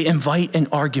 They invite an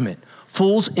argument.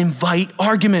 Fools invite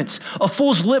arguments. A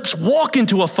fool's lips walk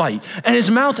into a fight, and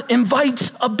his mouth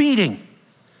invites a beating.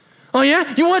 Oh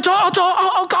yeah? You want to talk?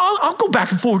 I'll go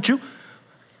back and forth with you.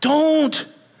 Don't.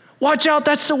 Watch out,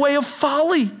 that's the way of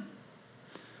folly.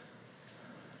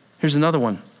 Here's another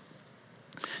one.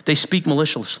 They speak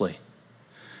maliciously.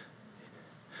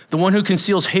 The one who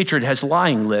conceals hatred has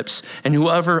lying lips, and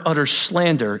whoever utters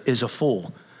slander is a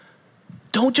fool.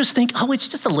 Don't just think, oh, it's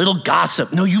just a little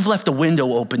gossip. No, you've left a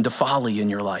window open to folly in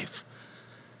your life.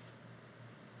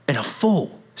 And a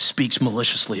fool speaks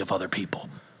maliciously of other people.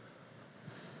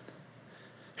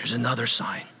 Here's another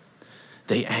sign.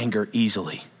 They anger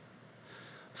easily.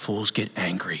 Fools get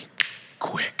angry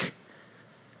quick.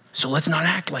 So let's not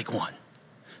act like one.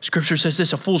 Scripture says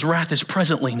this, a fool's wrath is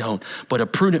presently known, but a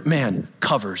prudent man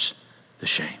covers the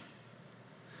shame.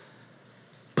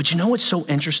 But you know what's so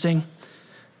interesting?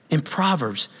 in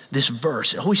Proverbs, this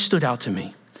verse, it always stood out to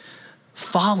me.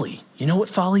 Folly, you know what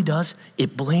folly does?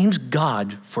 It blames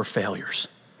God for failures.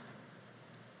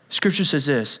 Scripture says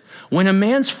this, when a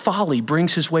man's folly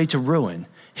brings his way to ruin,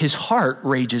 his heart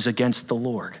rages against the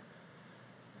Lord.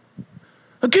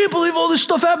 I can't believe all this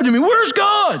stuff happened to me. Where's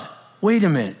God? Wait a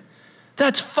minute.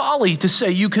 That's folly to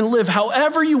say you can live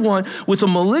however you want with a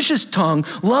malicious tongue,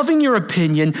 loving your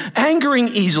opinion, angering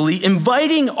easily,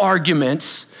 inviting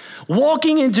arguments,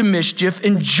 walking into mischief,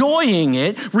 enjoying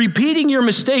it, repeating your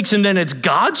mistakes, and then it's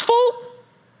God's fault?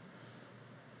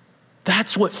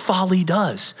 That's what folly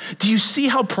does. Do you see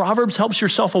how Proverbs helps your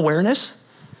self-awareness?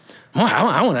 Well,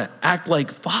 I want to act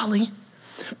like folly.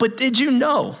 But did you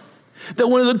know that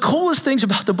one of the coolest things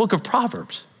about the book of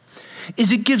Proverbs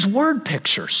is it gives word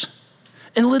pictures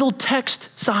and little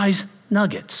text-size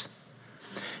nuggets?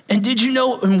 And did you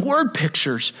know in word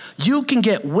pictures, you can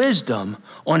get wisdom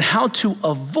on how to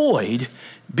avoid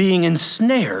being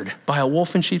ensnared by a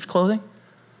wolf in sheep's clothing?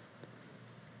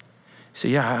 So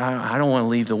I don't want to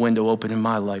leave the window open in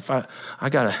my life. I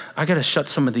gotta shut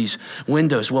some of these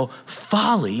windows. Well,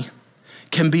 folly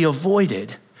can be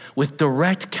avoided with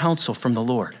direct counsel from the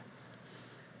Lord.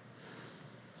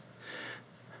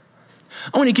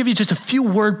 I want to give you just a few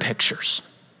word pictures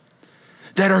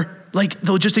that are like,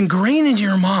 they'll just ingrain into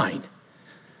your mind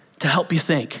to help you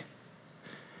think,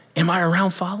 am I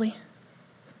around folly?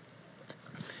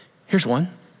 Here's one.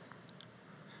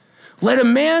 Let a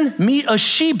man meet a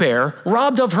she-bear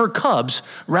robbed of her cubs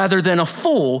rather than a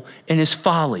fool in his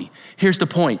folly. Here's the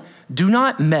point. Do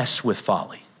not mess with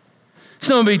folly. It's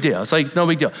no big deal. It's like no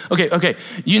big deal. Okay.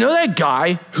 You know that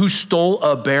guy who stole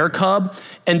a bear cub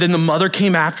and then the mother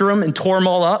came after him and tore them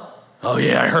all up? Oh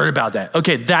yeah, I heard about that.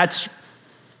 Okay, that's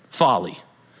folly.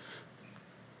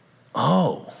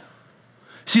 Oh.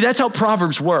 See, that's how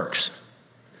Proverbs works.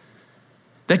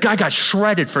 That guy got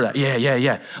shredded for that.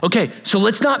 Yeah. Okay, so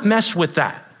let's not mess with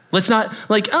that. Let's not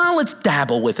let's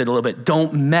dabble with it a little bit.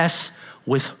 Don't mess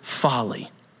with folly.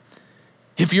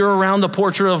 If you're around the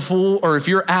portrait of a fool or if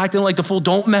you're acting like the fool,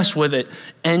 don't mess with it.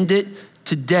 End it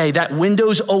today. That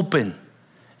window's open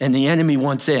and the enemy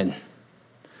wants in.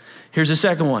 Here's the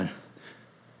second one.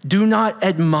 Do not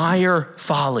admire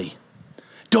folly.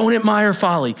 Don't admire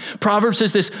folly. Proverbs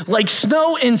says this, like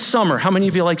snow in summer. How many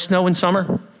of you like snow in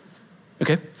summer?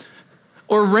 Okay.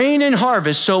 Or rain in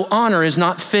harvest, so honor is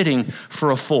not fitting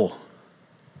for a fool.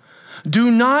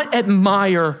 Do not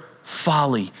admire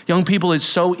folly. Young people, it's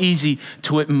so easy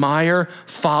to admire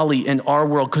folly in our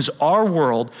world because our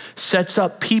world sets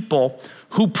up people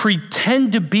who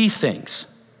pretend to be things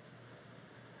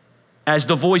as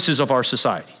the voices of our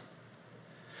society.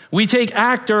 We take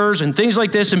actors and things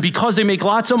like this, and because they make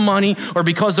lots of money or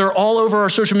because they're all over our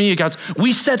social media accounts,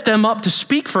 we set them up to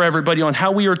speak for everybody on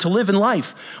how we are to live in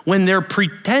life when they're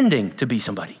pretending to be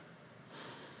somebody.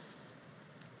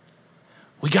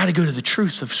 We got to go to the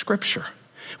truth of Scripture.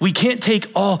 We can't take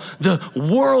all the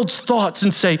world's thoughts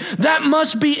and say, that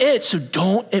must be it. So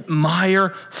don't admire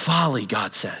folly,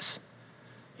 God says,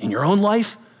 in your own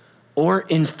life or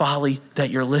in folly that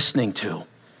you're listening to.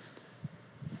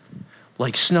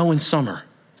 Like snow in summer,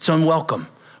 it's unwelcome.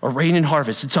 Or rain in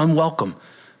harvest, it's unwelcome.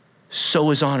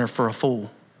 So is honor for a fool.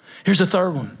 Here's the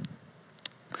third one.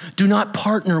 Do not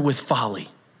partner with folly.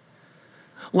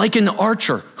 Like an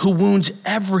archer who wounds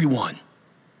everyone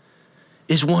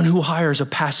is one who hires a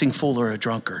passing fool or a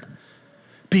drunkard.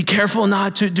 Be careful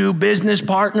not to do business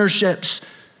partnerships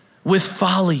with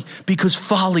folly because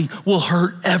folly will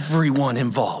hurt everyone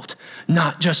involved,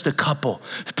 not just a couple.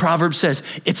 Proverbs says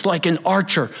it's like an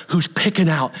archer who's picking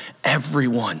out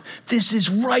everyone. This is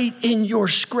right in your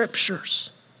scriptures.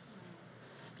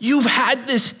 You've had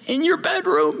this in your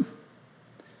bedroom.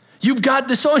 You've got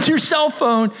this on your cell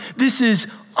phone. This is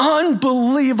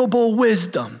unbelievable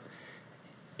wisdom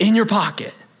in your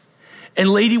pocket. And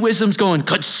Lady Wisdom's going,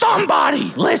 could somebody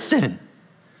listen?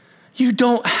 You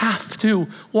don't have to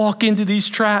walk into these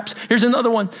traps. Here's another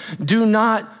one. Do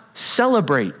not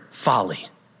celebrate folly.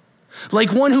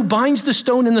 Like one who binds the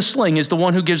stone in the sling is the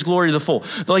one who gives glory to the fool.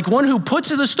 Like one who puts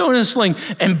the stone in the sling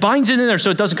and binds it in there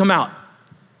so it doesn't come out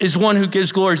is one who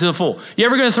gives glory to the fool. You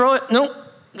ever gonna throw it? Nope,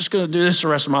 I'm just gonna do this the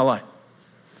rest of my life.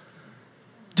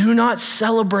 Do not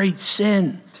celebrate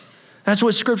sin. That's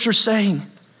what Scripture's saying.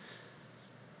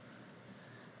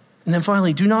 And then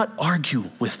finally, do not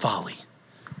argue with folly.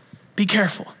 Be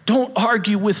careful. Don't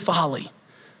argue with folly.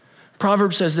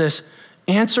 Proverbs says this,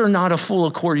 answer not a fool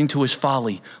according to his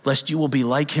folly, lest you will be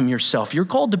like him yourself. You're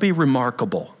called to be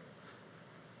remarkable,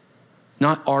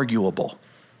 not arguable.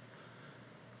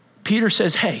 Peter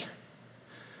says, hey,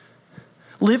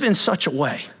 live in such a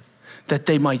way that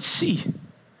they might see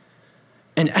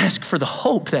and ask for the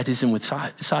hope that is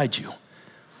inside you.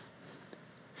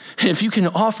 And if you can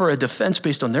offer a defense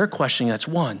based on their questioning, that's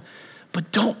one.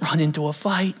 But don't run into a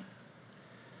fight.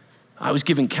 I was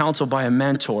given counsel by a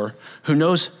mentor who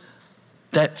knows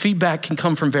that feedback can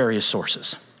come from various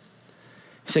sources.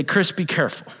 He said, Chris, be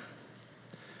careful.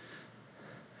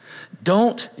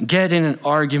 Don't get in an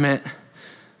argument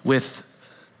with,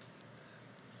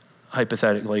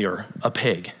 hypothetically, or a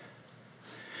pig.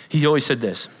 He always said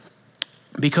this,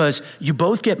 because you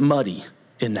both get muddy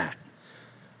in that,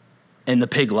 and the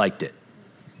pig liked it.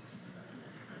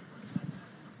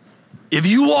 If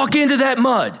you walk into that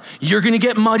mud, you're gonna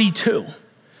get muddy too.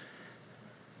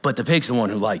 But the pig's the one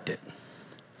who liked it.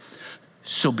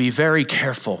 So be very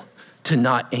careful to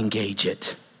not engage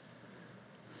it.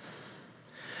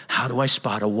 How do I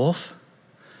spot a wolf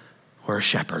or a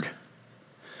shepherd?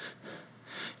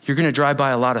 You're gonna drive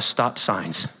by a lot of stop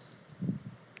signs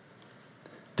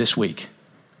this week.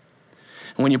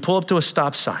 And when you pull up to a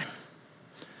stop sign,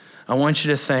 I want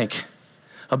you to think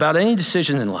about any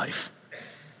decision in life.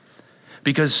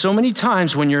 Because so many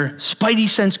times when your spidey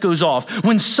sense goes off,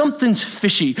 when something's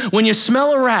fishy, when you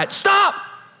smell a rat, stop!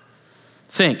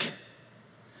 Think.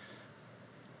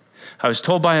 I was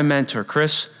told by a mentor,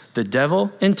 Chris, the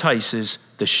devil entices,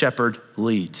 the shepherd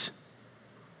leads.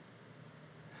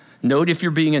 Note if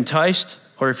you're being enticed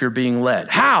or if you're being led.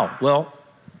 How? Well,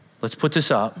 let's put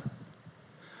this up.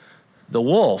 The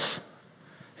wolf,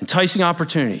 enticing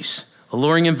opportunities,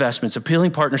 alluring investments,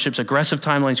 appealing partnerships, aggressive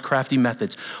timelines, crafty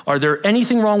methods. Are there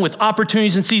anything wrong with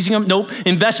opportunities and seizing them? Nope.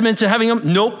 Investments and having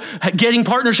them? Nope. Getting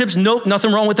partnerships? Nope.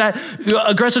 Nothing wrong with that.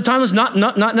 Aggressive timelines?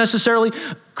 Not necessarily.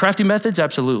 Crafty methods?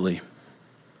 Absolutely.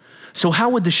 So how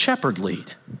would the shepherd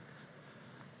lead?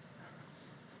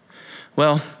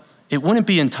 Well, it wouldn't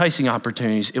be enticing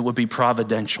opportunities. It would be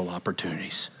providential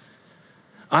opportunities.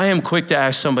 I am quick to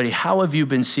ask somebody, how have you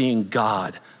been seeing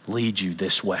God lead you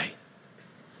this way?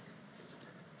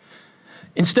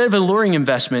 Instead of alluring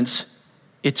investments,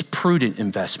 it's prudent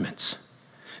investments.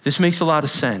 This makes a lot of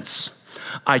sense.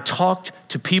 I talked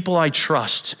to people I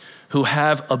trust who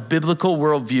have a biblical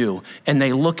worldview, and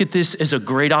they look at this as a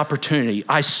great opportunity.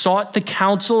 I sought the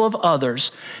counsel of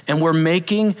others, and we're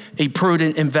making a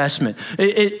prudent investment.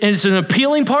 Is it an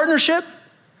appealing partnership,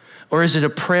 or is it a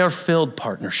prayer-filled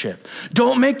partnership?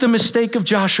 Don't make the mistake of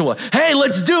Joshua. Hey,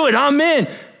 let's do it, I'm in.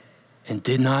 And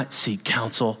did not seek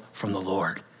counsel from the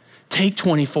Lord. Take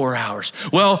 24 hours.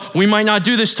 Well, we might not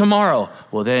do this tomorrow.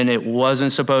 Well, then it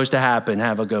wasn't supposed to happen.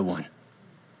 Have a good one.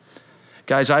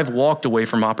 Guys, I've walked away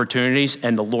from opportunities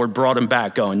and the Lord brought them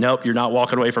back going, nope, you're not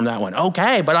walking away from that one.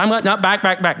 Okay, but I'm not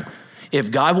back.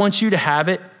 If God wants you to have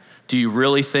it, do you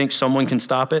really think someone can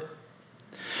stop it?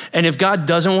 And if God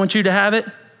doesn't want you to have it,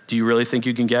 do you really think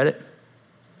you can get it?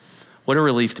 What a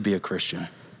relief to be a Christian.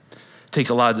 It takes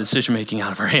a lot of decision-making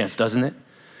out of our hands, doesn't it?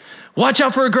 Watch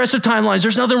out for aggressive timelines.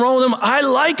 There's nothing wrong with them. I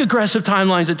like aggressive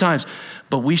timelines at times,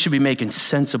 but we should be making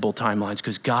sensible timelines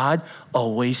because God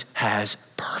always has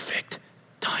perfect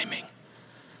timing.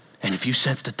 And if you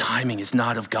sense the timing is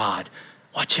not of God,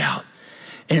 watch out.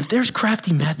 And if there's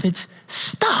crafty methods,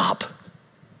 stop.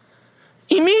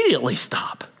 Immediately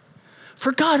stop.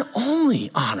 For God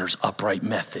only honors upright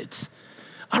methods.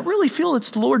 I really feel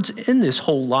it's the Lord's in this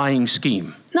whole lying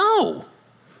scheme. No,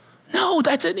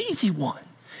 that's an easy one.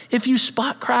 If you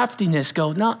spot craftiness,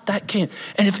 go, no, that can't.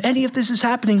 And if any of this is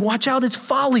happening, watch out, it's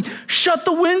folly. Shut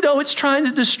the window, it's trying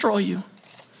to destroy you.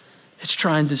 It's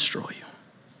trying to destroy you.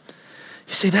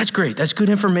 You say, that's great, that's good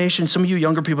information. Some of you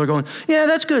younger people are going, yeah,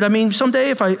 that's good. I mean,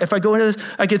 someday if I go into this,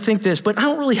 I could think this, but I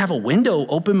don't really have a window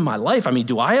open in my life. I mean,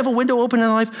 do I have a window open in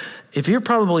life? If you're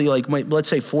probably like, let's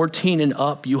say 14 and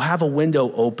up, you have a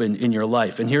window open in your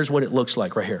life. And here's what it looks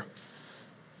like right here.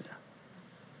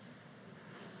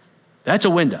 That's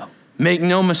a window. Make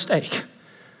no mistake.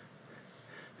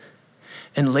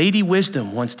 And Lady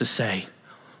Wisdom wants to say,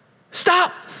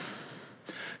 stop.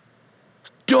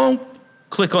 Don't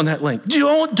click on that link.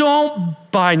 Don't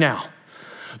buy now.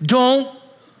 Don't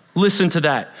listen to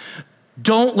that.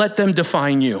 Don't let them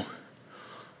define you.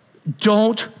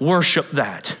 Don't worship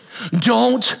that.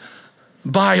 Don't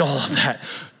buy all of that.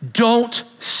 Don't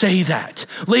say that.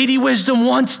 Lady Wisdom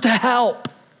wants to help.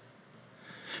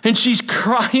 And she's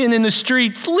crying in the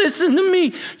streets, listen to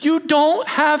me. You don't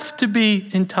have to be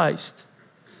enticed.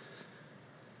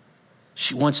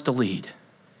 She wants to lead.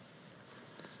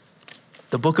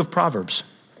 The book of Proverbs,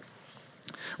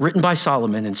 written by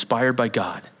Solomon, inspired by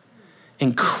God.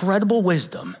 Incredible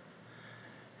wisdom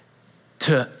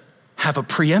to have a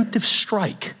preemptive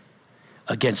strike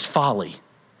against folly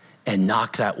and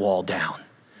knock that wall down.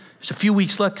 There's a few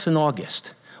weeks left in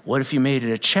August. What if you made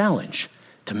it a challenge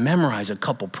to to memorize a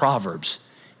couple Proverbs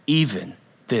even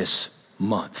this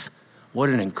month. What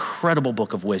an incredible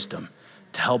book of wisdom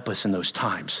to help us in those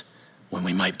times when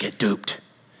we might get duped.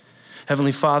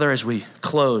 Heavenly Father, as we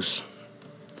close,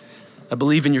 I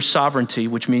believe in your sovereignty,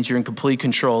 which means you're in complete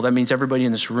control. That means everybody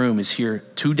in this room is here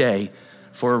today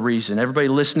for a reason. Everybody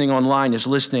listening online is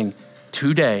listening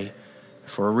today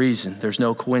for a reason. There's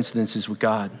no coincidences with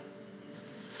God.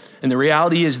 And the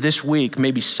reality is this week,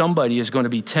 maybe somebody is going to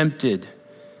be tempted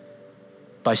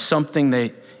by something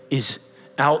that is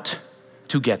out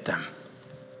to get them.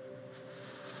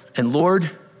 And Lord,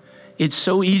 it's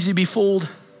so easy to be fooled.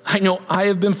 I know I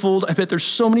have been fooled. I bet there's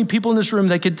so many people in this room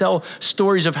that could tell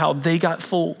stories of how they got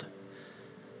fooled.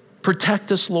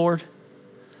 Protect us, Lord.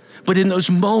 But in those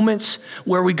moments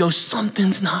where we go,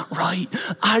 something's not right,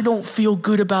 I don't feel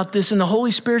good about this, and the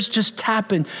Holy Spirit's just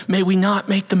tapping, may we not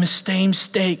make the same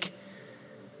mistake.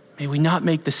 May we not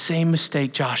make the same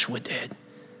mistake Joshua did.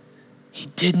 He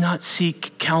did not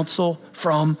seek counsel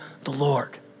from the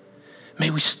Lord. May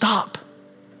we stop.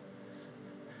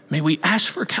 May we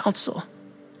ask for counsel.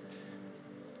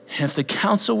 And if the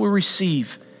counsel we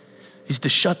receive is to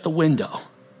shut the window,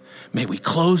 may we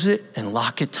close it and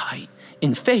lock it tight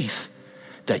in faith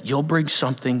that you'll bring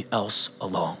something else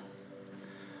along.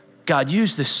 God,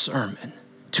 use this sermon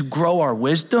to grow our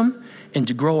wisdom and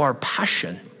to grow our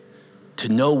passion to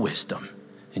know wisdom.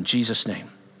 In Jesus' name,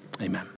 amen.